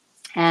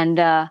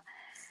 And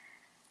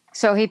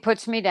so he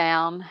puts me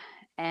down,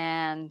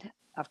 and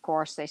of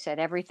course they said,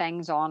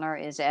 everything's on her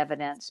is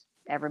evidence.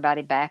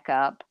 Everybody back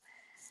up.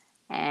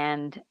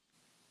 And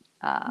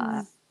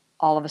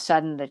all of a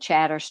sudden the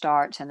chatter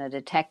starts, and the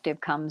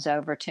detective comes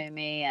over to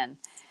me, and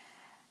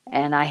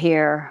I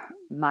hear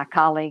my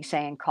colleague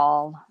saying,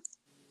 call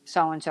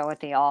so-and-so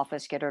at the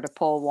office, get her to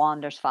pull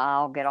Wanda's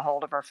file, get a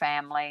hold of her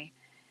family,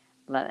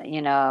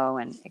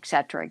 and et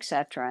cetera, et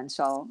cetera. And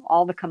so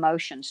all the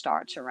commotion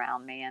starts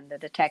around me, and the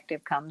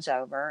detective comes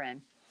over,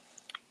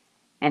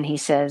 and he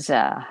says,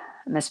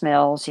 Miss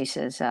Mills, he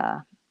says,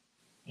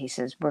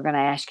 we're going to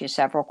ask you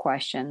several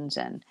questions.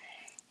 And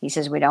he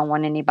says, we don't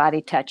want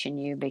anybody touching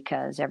you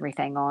because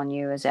everything on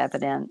you is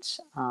evidence.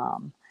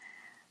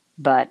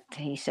 But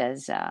he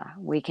says,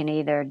 we can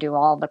either do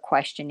all the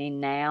questioning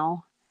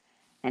now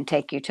and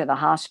take you to the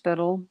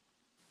hospital.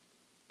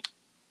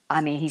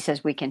 He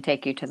says, we can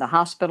take you to the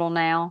hospital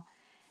now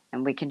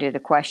and we can do the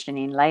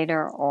questioning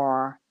later,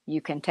 or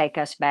you can take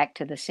us back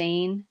to the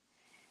scene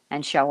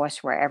and show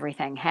us where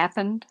everything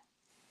happened.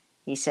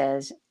 He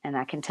says, and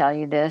I can tell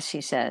you this,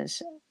 he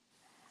says,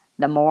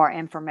 the more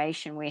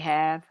information we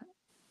have,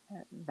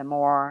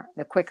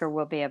 the quicker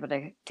we'll be able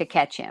to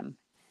catch him.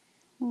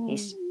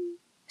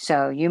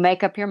 So you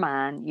make up your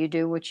mind, you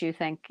do what you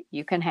think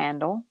you can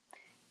handle.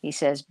 He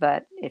says,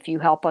 but if you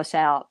help us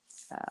out,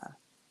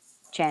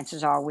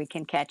 chances are we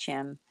can catch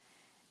him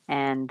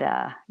and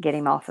get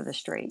him off of the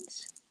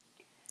streets.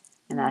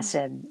 And I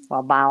said,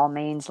 well, by all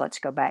means, let's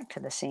go back to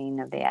the scene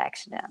of the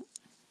accident.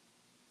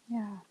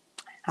 Yeah.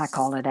 I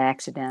call it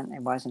accident.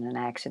 It wasn't an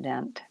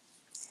accident.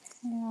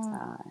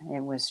 Yeah.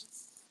 It was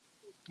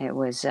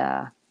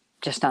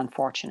just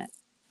unfortunate.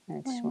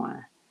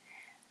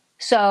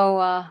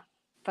 So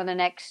for the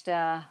next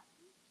hour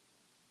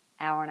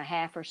and a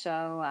half or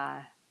so,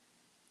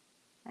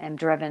 I'm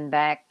driven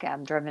back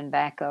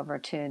over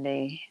to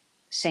the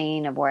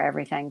scene of where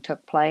everything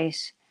took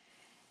place.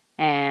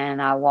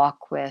 and I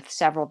walk with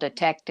several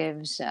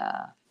detectives,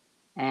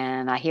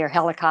 and I hear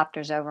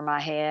helicopters over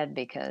my head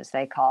because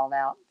they called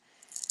out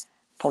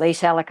police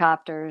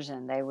helicopters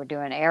and they were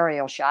doing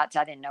aerial shots.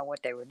 I didn't know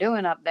what they were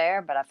doing up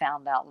there, but I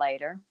found out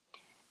later.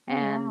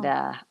 And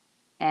Wow.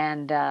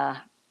 and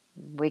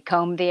we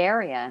combed the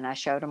area, and I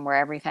showed them where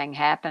everything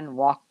happened,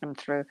 walked them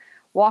through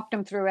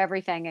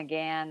everything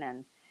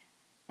again,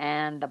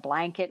 and the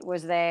blanket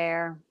was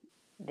there,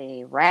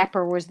 the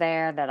wrapper was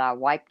there that I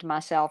wiped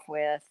myself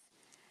with,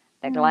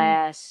 the Mm.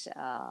 glass.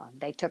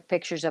 They took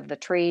pictures of the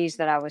trees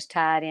that I was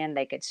tied in.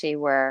 They could see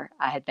where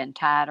I had been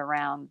tied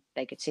around.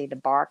 They could see the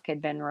bark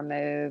had been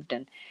removed,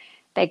 and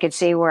they could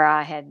see where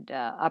I had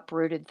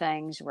uprooted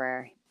things.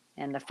 Where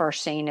in the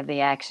first scene of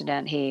the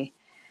accident, he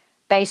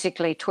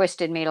basically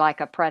twisted me like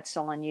a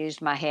pretzel and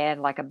used my head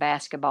like a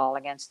basketball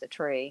against the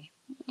tree.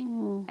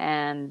 Mm.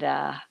 And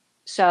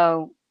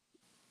so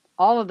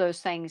all of those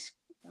things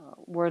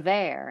were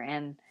there.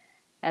 And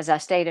as I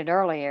stated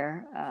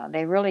earlier,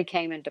 they really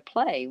came into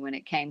play when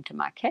it came to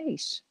my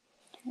case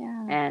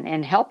Yeah. and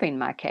in helping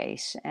my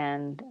case,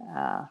 and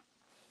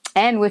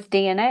with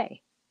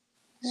DNA.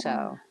 Yeah.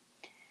 So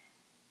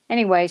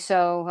anyway,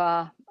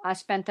 I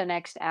spent the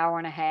next hour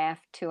and a half,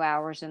 2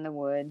 hours in the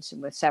woods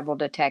with several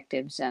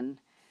detectives, and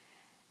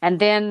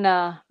then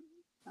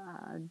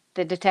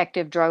the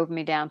detective drove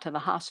me down to the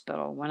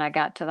hospital. When I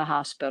got to the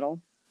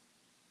hospital,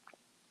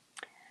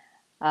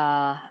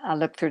 I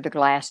looked through the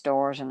glass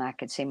doors and I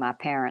could see my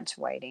parents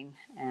waiting.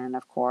 And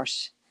of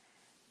course,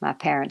 my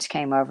parents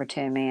came over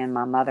to me, and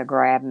my mother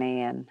grabbed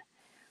me and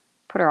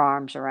put her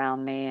arms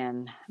around me,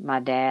 and my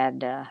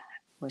dad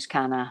was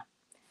kind of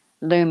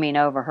looming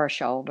over her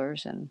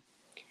shoulders,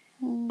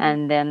 Mm.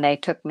 and then they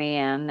took me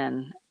in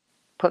and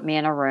put me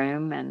in a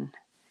room. And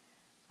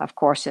of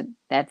course,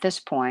 at this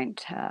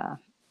point,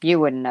 you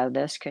wouldn't know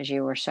this because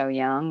you were so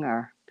young.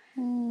 Or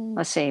Mm.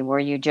 let's see, were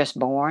you just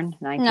born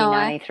No,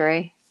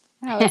 1993?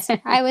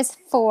 I was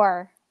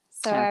 4,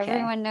 so Okay.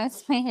 everyone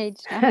knows my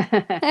age now.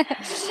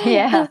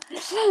 Yeah.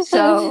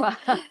 So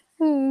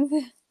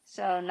Mm.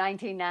 so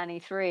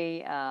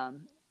 1993,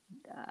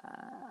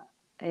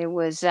 it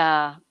was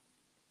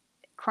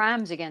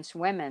crimes against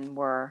women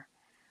were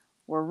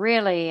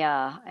really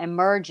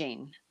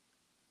emerging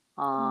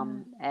Yeah.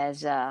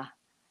 as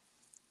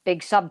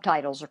big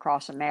subtitles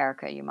across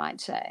America, you might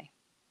say.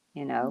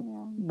 You know,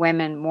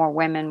 Yeah. more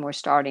women were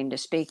starting to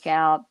speak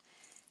out.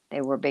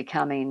 They were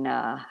becoming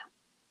uh,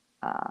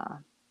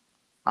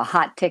 a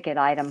hot ticket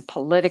item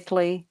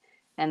politically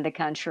in the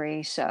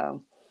country.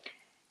 So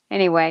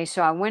anyway,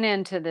 so I went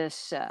into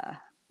this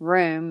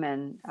room,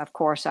 and of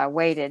course I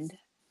waited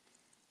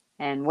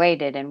and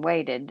waited and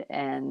waited,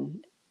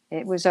 and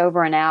it was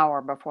over an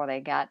hour before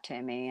they got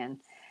to me. And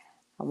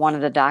one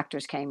of the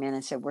doctors came in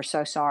and said, "We're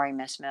so sorry,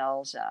 Miss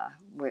Mills.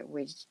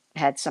 We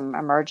had some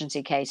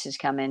emergency cases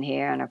come in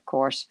here, and of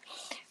course,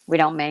 we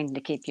don't mean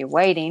to keep you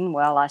waiting."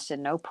 Well, I said,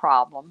 "No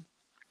problem."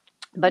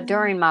 But Mm.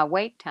 during my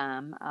wait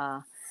time,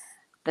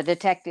 the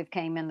detective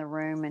came in the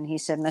room and he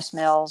said, "Miss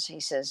Mills," he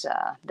says,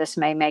 "this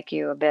may make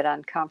you a bit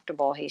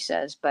uncomfortable," he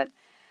says, "but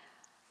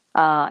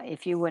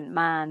if you wouldn't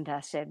mind,"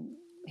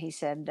 he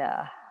said,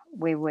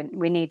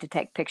 we need to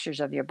take pictures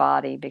of your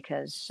body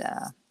because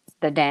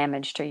the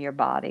damage to your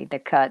body, the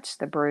cuts,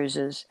 the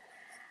bruises,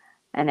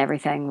 and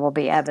everything will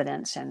be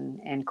evidence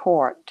in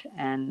court.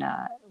 And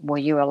will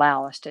you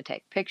allow us to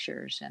take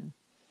pictures?" And,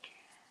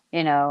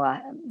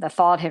 the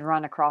thought had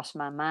run across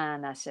my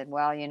mind. I said,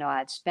 well,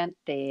 I'd spent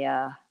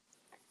the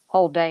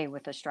whole day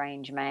with a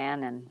strange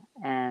man,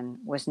 and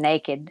was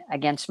naked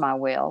against my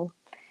will.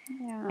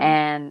 Yeah.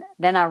 And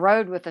then I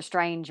rode with a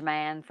strange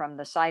man from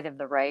the site of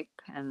the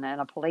rape and then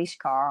a police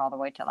car all the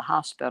way to the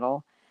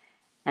hospital.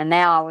 And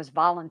now I was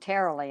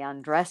voluntarily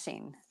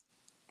undressing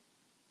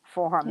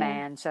for a Yeah.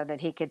 man so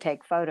that he could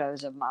take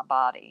photos of my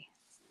body.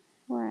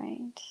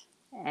 Right.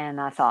 And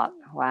I thought,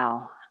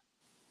 wow,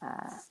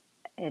 uh,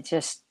 it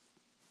just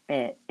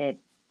it it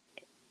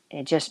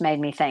it just made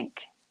me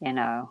think,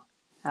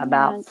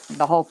 about Yeah.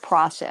 the whole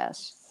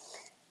process.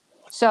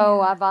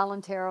 So Yeah. I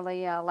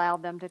voluntarily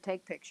allowed them to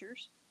take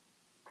pictures,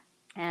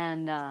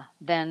 and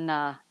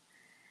then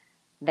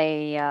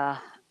they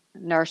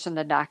nurse and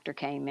the doctor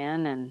came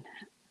in, and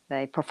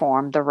they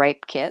performed the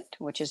rape kit,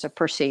 which is a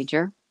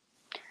procedure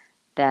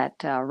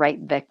that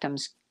rape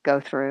victims go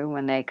through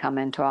when they come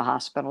into a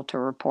hospital to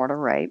report a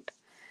rape.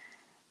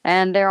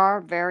 And there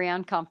are very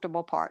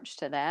uncomfortable parts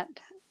to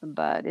that,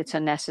 but it's a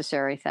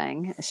necessary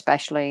thing,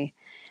 especially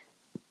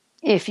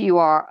if you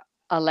are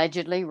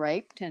allegedly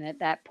raped. And at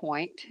that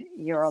point,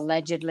 you're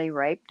allegedly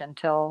raped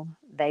until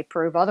they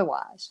prove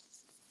otherwise.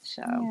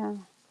 So, Yeah.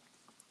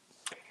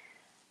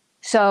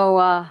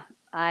 so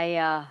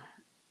I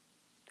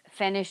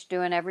finished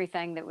doing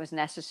everything that was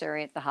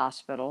necessary at the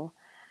hospital.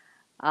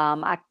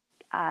 Um, I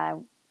I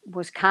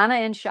was kind of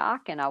in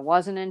shock, and I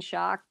wasn't in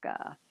shock.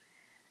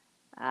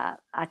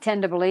 I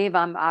tend to believe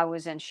I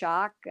was in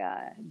shock.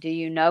 Do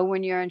you know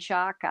when you're in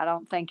shock? I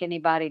don't think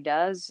anybody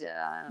does.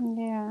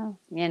 Yeah.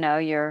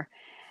 Your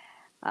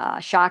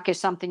shock is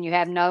something you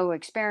have no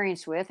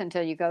experience with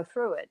until you go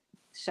through it.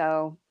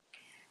 So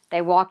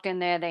they walked in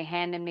there, they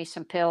handed me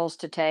some pills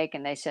to take,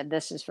 and they said,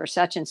 this is for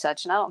such and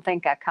such. And I don't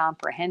think I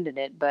comprehended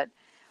it, but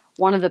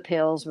one of the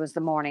pills was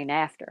the morning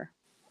after.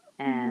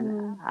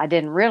 And I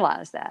didn't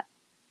realize that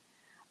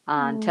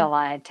until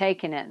I had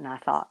taken it. And I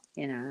thought,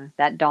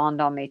 that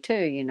dawned on me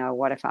too,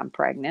 what if I'm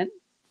pregnant?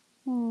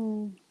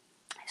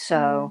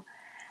 So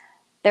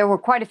there were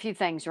quite a few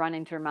things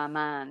running through my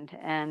mind.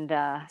 And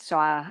so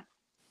I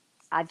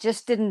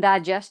just didn't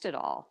digest it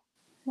all.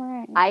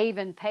 Right. I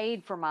even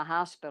paid for my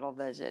hospital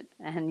visit,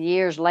 and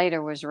years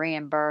later was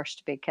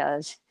reimbursed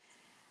because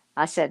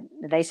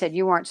they said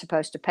you weren't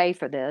supposed to pay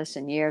for this.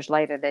 And years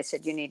later they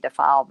said, you need to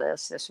file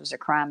this. This was a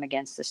crime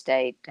against the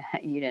state.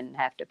 You didn't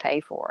have to pay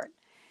for it,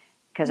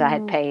 because I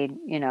had paid,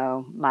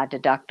 my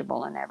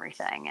deductible and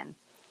everything. And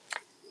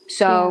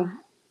so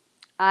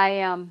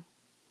I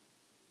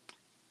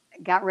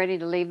got ready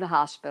to leave the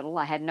hospital.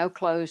 I had no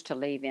clothes to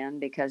leave in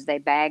because they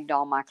bagged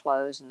all my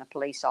clothes and the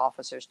police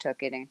officers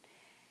took it,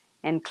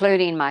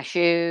 including my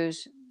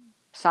shoes,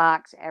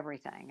 socks,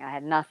 everything. I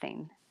had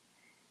nothing.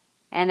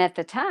 And at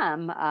the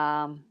time,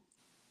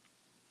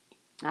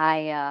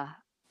 I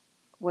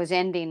was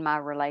ending my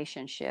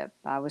relationship.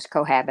 I was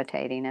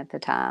cohabitating at the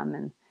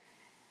time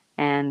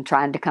and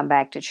trying to come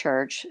back to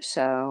church.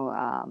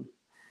 So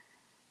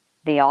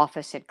the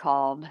office had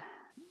called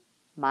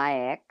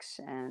my ex,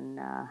 and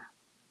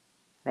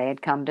they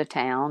had come to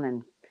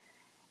town,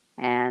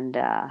 and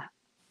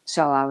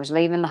so I was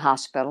leaving the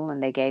hospital,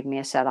 and they gave me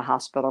a set of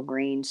hospital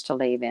greens to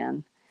leave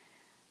in,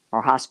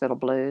 or hospital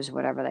blues,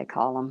 whatever they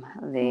call them,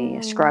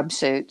 the scrub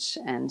suits.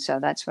 And so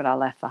that's what I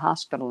left the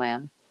hospital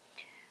in.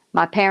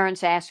 My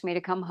parents asked me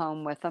to come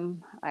home with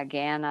them.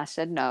 Again, I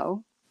said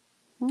no.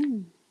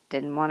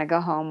 Didn't want to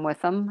go home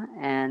with them.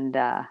 And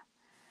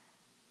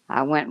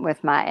I went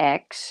with my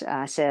ex.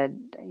 I said,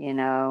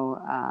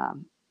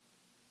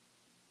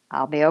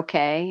 I'll be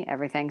okay.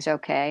 Everything's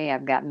okay.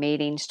 I've got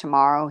meetings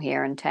tomorrow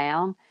here in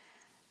town.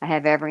 I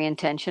have every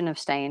intention of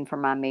staying for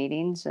my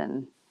meetings,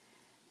 and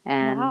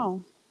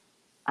Wow.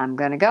 I'm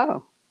going to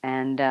go.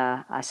 And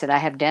I said, I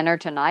have dinner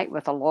tonight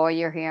with a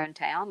lawyer here in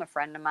town, a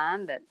friend of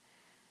mine, that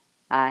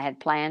I had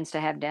plans to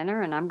have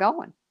dinner, and I'm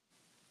going.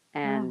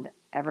 And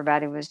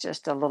everybody was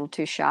just a little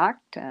too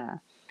shocked.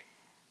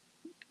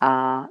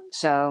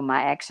 So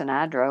my ex and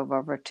I drove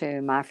over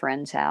to my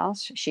friend's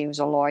house. She was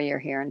a lawyer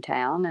here in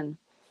town,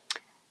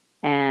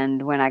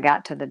 and when I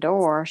got to the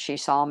door, she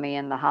saw me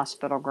in the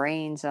hospital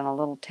greens and a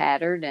little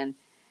tattered,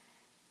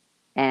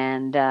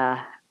 and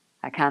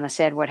I kind of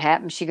said, what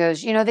happened? She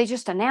goes, they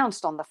just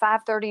announced on the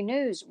 5:30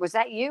 news. Was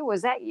that you?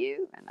 Was that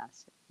you? And I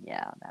said,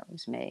 yeah, that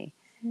was me.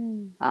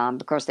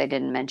 Because they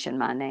didn't mention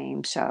my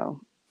name.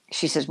 So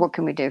she says, what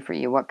can we do for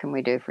you? What can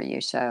we do for you?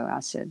 So I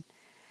said,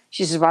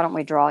 she says, why don't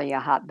we draw you a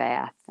hot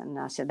bath? And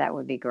I said, that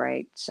would be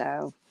great.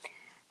 So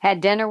had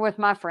dinner with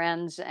my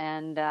friends,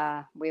 and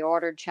we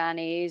ordered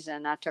Chinese,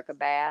 and I took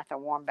a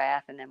warm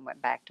bath, and then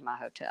went back to my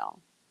hotel.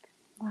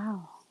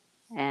 Wow.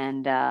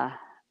 And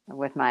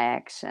with my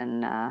ex,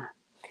 and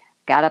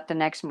got up the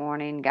next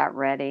morning, got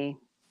ready,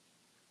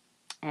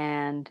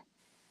 and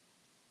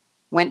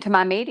went to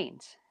my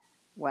meetings.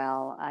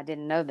 Well, I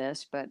didn't know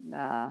this, but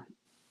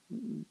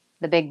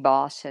the big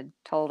boss had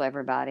told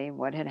everybody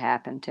what had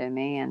happened to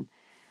me, and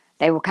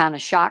they were kind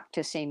of shocked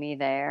to see me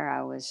there.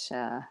 I was,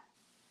 I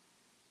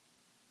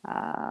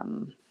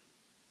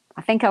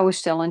think I was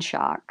still in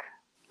shock.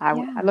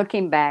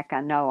 Looking back,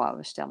 I know I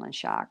was still in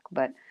shock,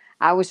 but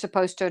I was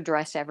supposed to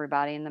address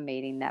everybody in the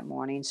meeting that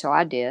morning, so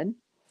I did.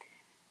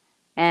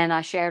 And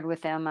I shared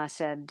with them, I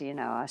said,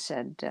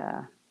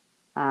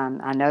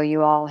 I know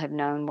you all have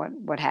known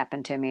what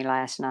happened to me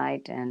last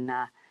night, and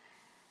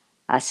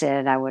I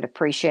said I would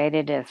appreciate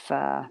it if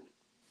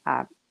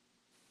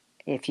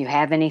you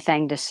have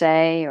anything to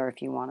say, or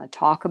if you want to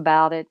talk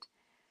about it,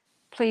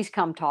 please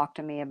come talk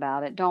to me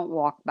about it. Don't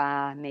walk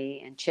by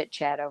me and chit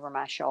chat over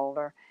my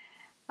shoulder.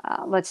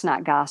 Let's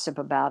not gossip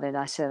about it.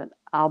 I said,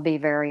 I'll be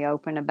very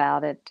open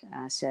about it.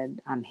 I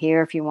said, I'm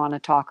here if you want to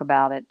talk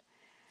about it.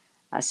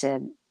 I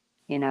said,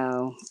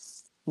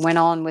 went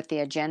on with the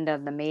agenda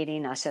of the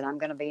meeting. I said, I'm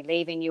going to be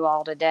leaving you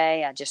all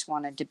today. I just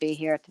wanted to be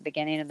here at the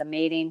beginning of the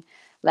meeting,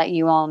 let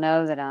you all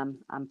know that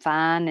I'm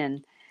fine,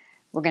 and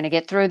we're going to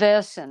get through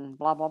this, and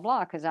blah, blah,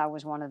 blah, because I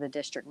was one of the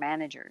district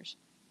managers.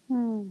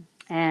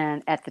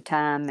 And at the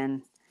time,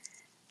 and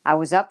I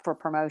was up for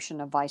promotion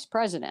of vice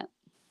president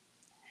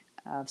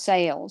of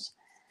sales.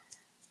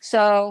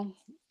 So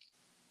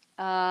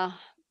I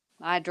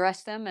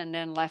addressed them and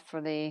then left for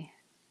the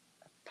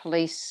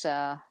police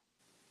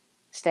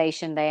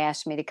station. They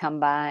asked me to come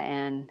by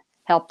and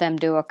help them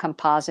do a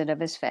composite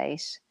of his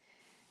face.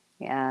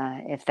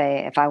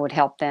 If I would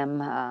help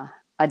them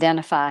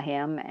identify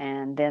him,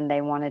 and then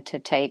they wanted to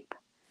tape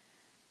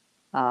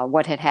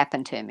what had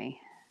happened to me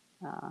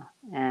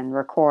and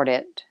record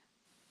it.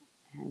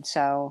 And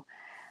so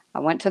I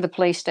went to the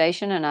police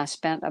station, and I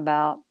spent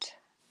about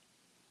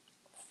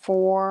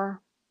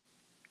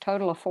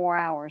total of 4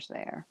 hours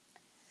there.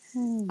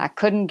 I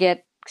couldn't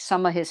get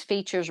some of his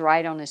features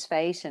right on his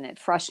face, and it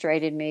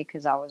frustrated me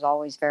because I was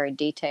always very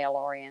detail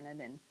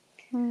oriented.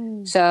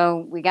 Mm.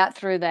 So we got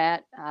through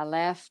that. I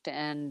left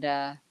and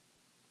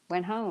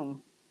went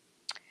home.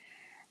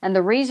 And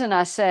the reason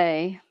I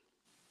say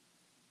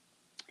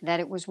that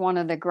it was one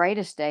of the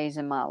greatest days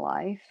in my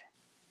life,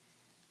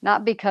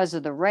 not because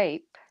of the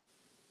rape,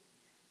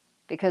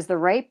 because the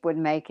rape would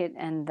make it,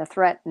 and the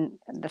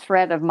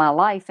threat of my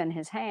life in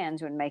his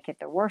hands would make it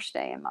the worst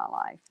day in my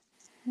life.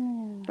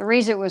 Yeah. The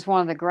reason it was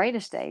one of the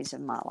greatest days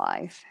of my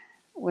life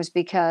was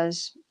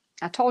because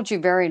I told you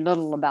very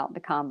little about the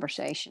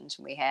conversations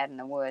we had in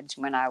the woods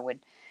when I would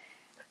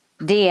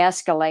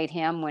de-escalate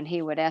him when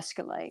he would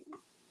escalate.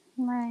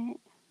 Right.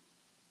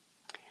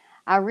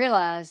 I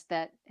realized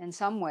that in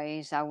some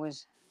ways I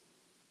was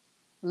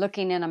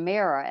looking in a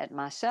mirror at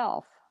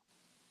myself.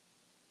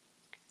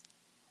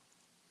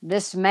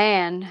 This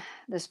man,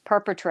 this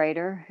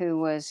perpetrator who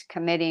was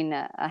committing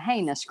a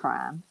heinous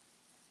crime,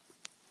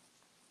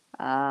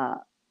 uh,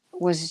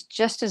 was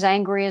just as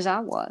angry as I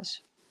was.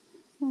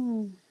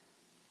 Mm.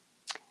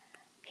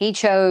 He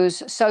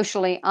chose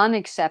socially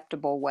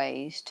unacceptable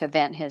ways to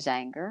vent his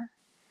anger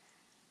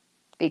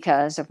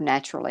because of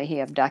naturally he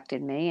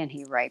abducted me and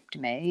he raped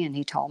me and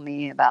he told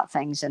me about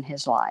things in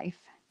his life.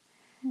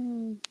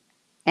 Mm.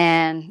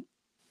 And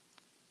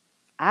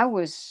I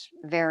was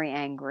very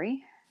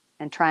angry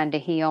and trying to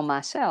heal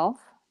myself.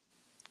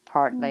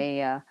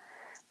 Partly,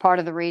 part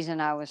of the reason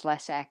I was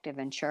less active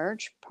in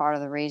church, part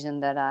of the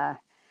reason that I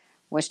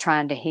was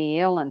trying to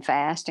heal and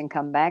fast and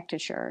come back to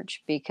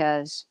church,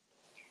 because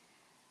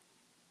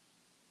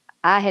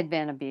I had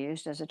been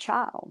abused as a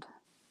child.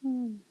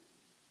 Mm.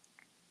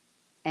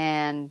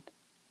 And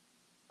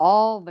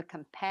all the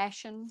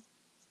compassion,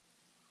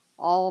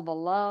 all the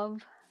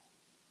love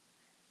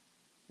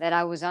that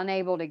I was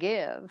unable to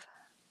give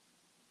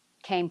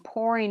came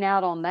pouring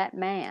out on that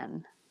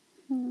man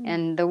Mm.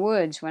 in the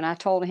woods when I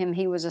told him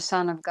he was a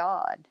son of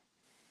God,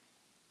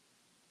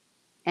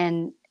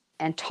 and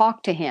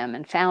talked to him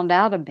and found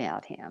out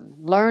about him,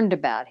 learned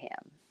about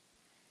him,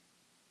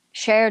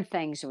 shared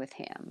things with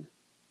him.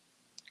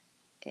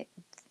 It,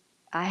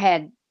 I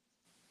had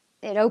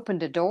it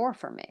opened a door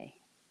for me.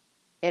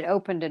 It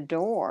opened a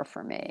door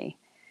for me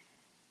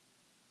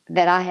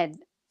that I had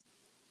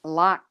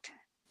locked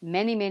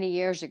many, many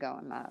years ago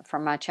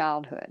from my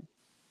childhood.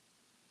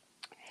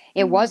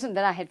 It Mm. wasn't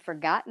that I had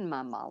forgotten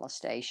my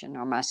molestation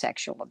or my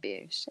sexual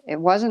abuse. It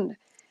wasn't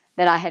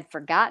that I had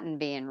forgotten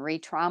being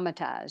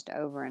re-traumatized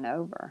over and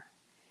over.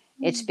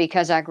 It's Mm.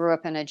 because I grew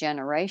up in a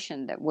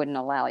generation that wouldn't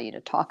allow you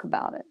to talk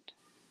about it,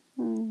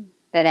 Mm.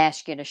 that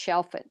asked you to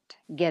shelf it,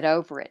 get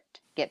over it,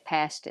 get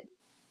past it.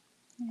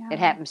 It Yeah.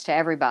 happens to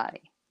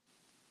everybody.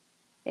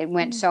 It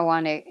went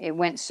Mm. it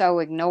went so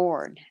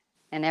ignored,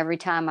 and every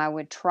time I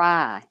would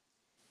try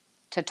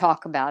to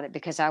talk about it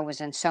because I was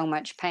in so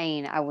much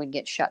pain, I would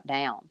get shut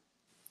down.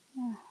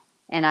 Yeah.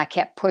 And I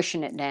kept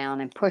pushing it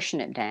down and pushing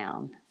it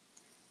down.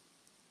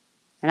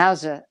 And I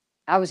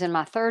was in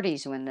my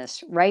 30s when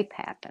this rape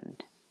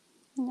happened.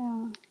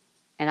 Yeah.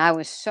 And I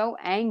was so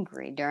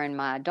angry during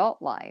my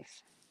adult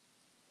life.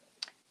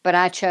 But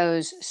I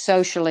chose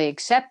socially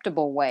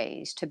acceptable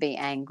ways to be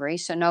angry,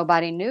 so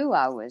nobody knew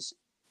I was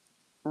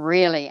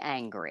really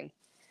angry.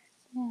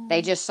 They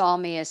Yeah. just saw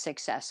me as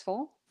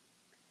successful.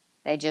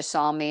 They just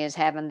saw me as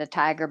having the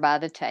tiger by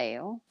the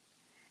tail. Mm.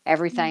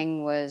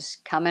 Everything was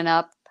coming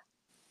up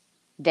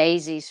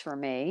daisies for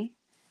me.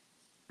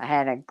 I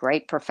had a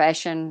great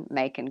profession,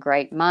 making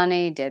great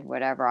money, did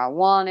whatever I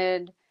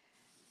wanted,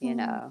 you Mm.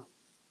 know,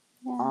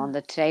 Yeah. on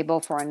the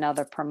table for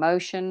another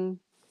promotion,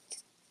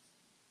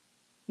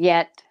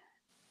 yet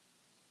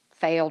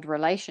failed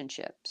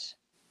relationships.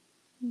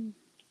 Mm.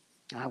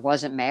 I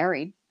wasn't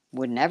married,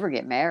 would never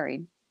get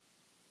married.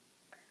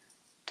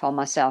 Told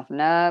myself,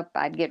 nope,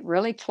 I'd get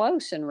really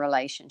close in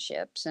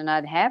relationships and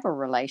I'd have a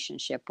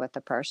relationship with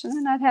the person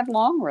and I'd have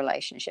long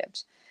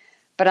relationships.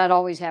 But I'd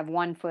always have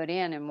one foot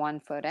in and one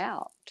foot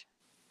out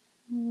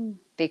Mm.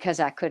 because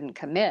I couldn't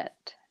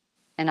commit.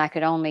 And I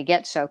could only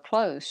get so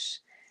close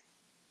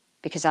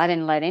because I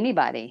didn't let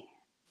anybody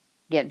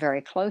get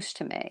very close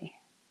to me.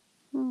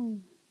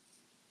 Mm.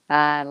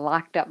 I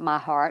locked up my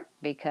heart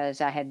because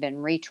I had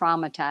been re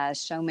traumatized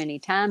so many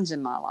times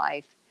in my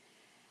life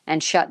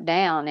and shut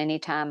down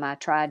anytime I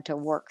tried to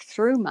work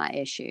through my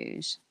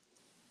issues,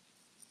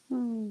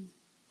 Mm.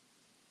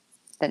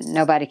 that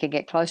nobody could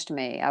get close to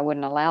me. I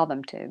wouldn't allow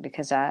them to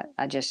because I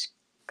just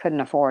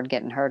couldn't afford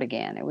getting hurt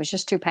again. It was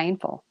just too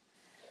painful.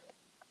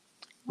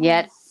 Wow.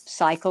 Yet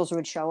cycles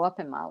would show up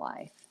in my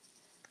life.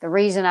 The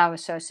reason I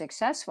was so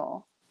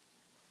successful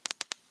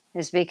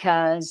is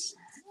because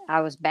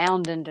I was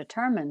bound and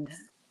determined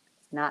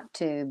not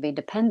to be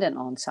dependent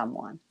on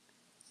someone.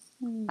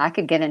 Mm. I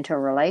could get into a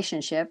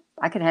relationship,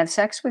 I could have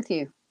sex with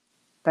you,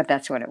 but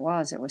that's what it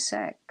was. It was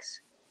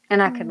sex.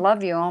 And I could Mm.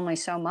 love you only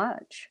so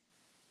much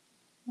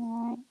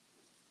Right.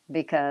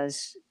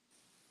 because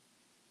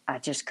I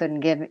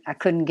couldn't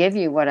give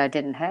you what I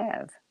didn't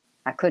have.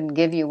 I couldn't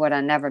give you what I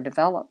never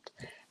developed,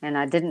 and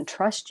I didn't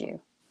trust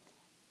you.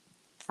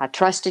 I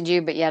trusted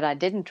you, but yet I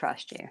didn't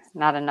trust you.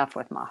 Not enough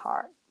with my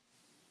heart.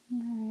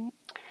 Right.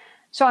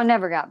 So I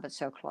never got but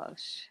so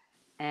close.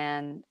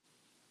 And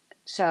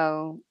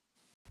So,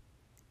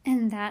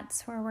 and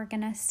that's where we're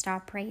going to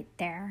stop right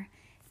there.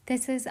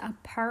 This is a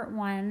part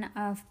 1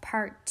 of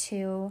part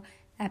 2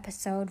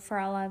 episode for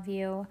all of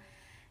you.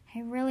 I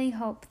really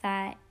hope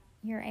that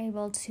you're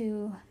able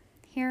to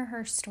hear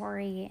her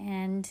story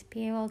and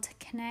be able to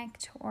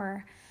connect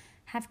or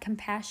have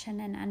compassion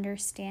and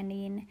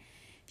understanding.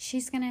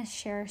 She's going to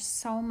share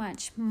so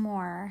much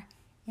more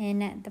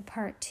in the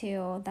part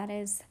 2 that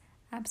is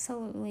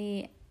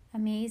absolutely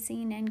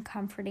amazing and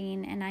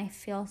comforting, and I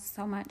feel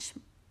so much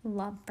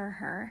love for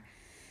her.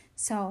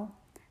 So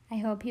I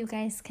hope you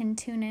guys can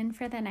tune in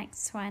for the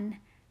next one.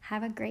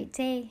 Have a great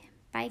day.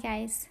 Bye,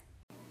 guys.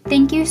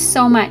 Thank you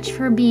so much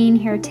for being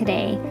here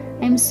today.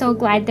 I'm so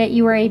glad that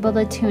you were able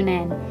to tune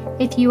in.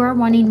 If you are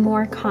wanting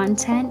more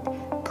content,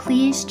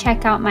 please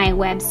check out my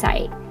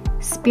website,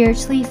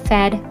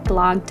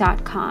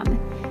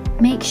 spirituallyfedblog.com.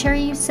 Make sure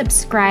you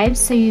subscribe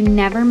so you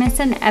never miss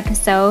an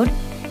episode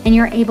and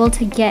you're able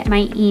to get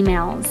my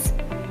emails.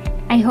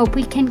 I hope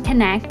we can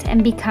connect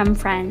and become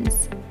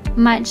friends.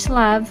 Much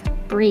love,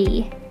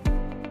 Bree.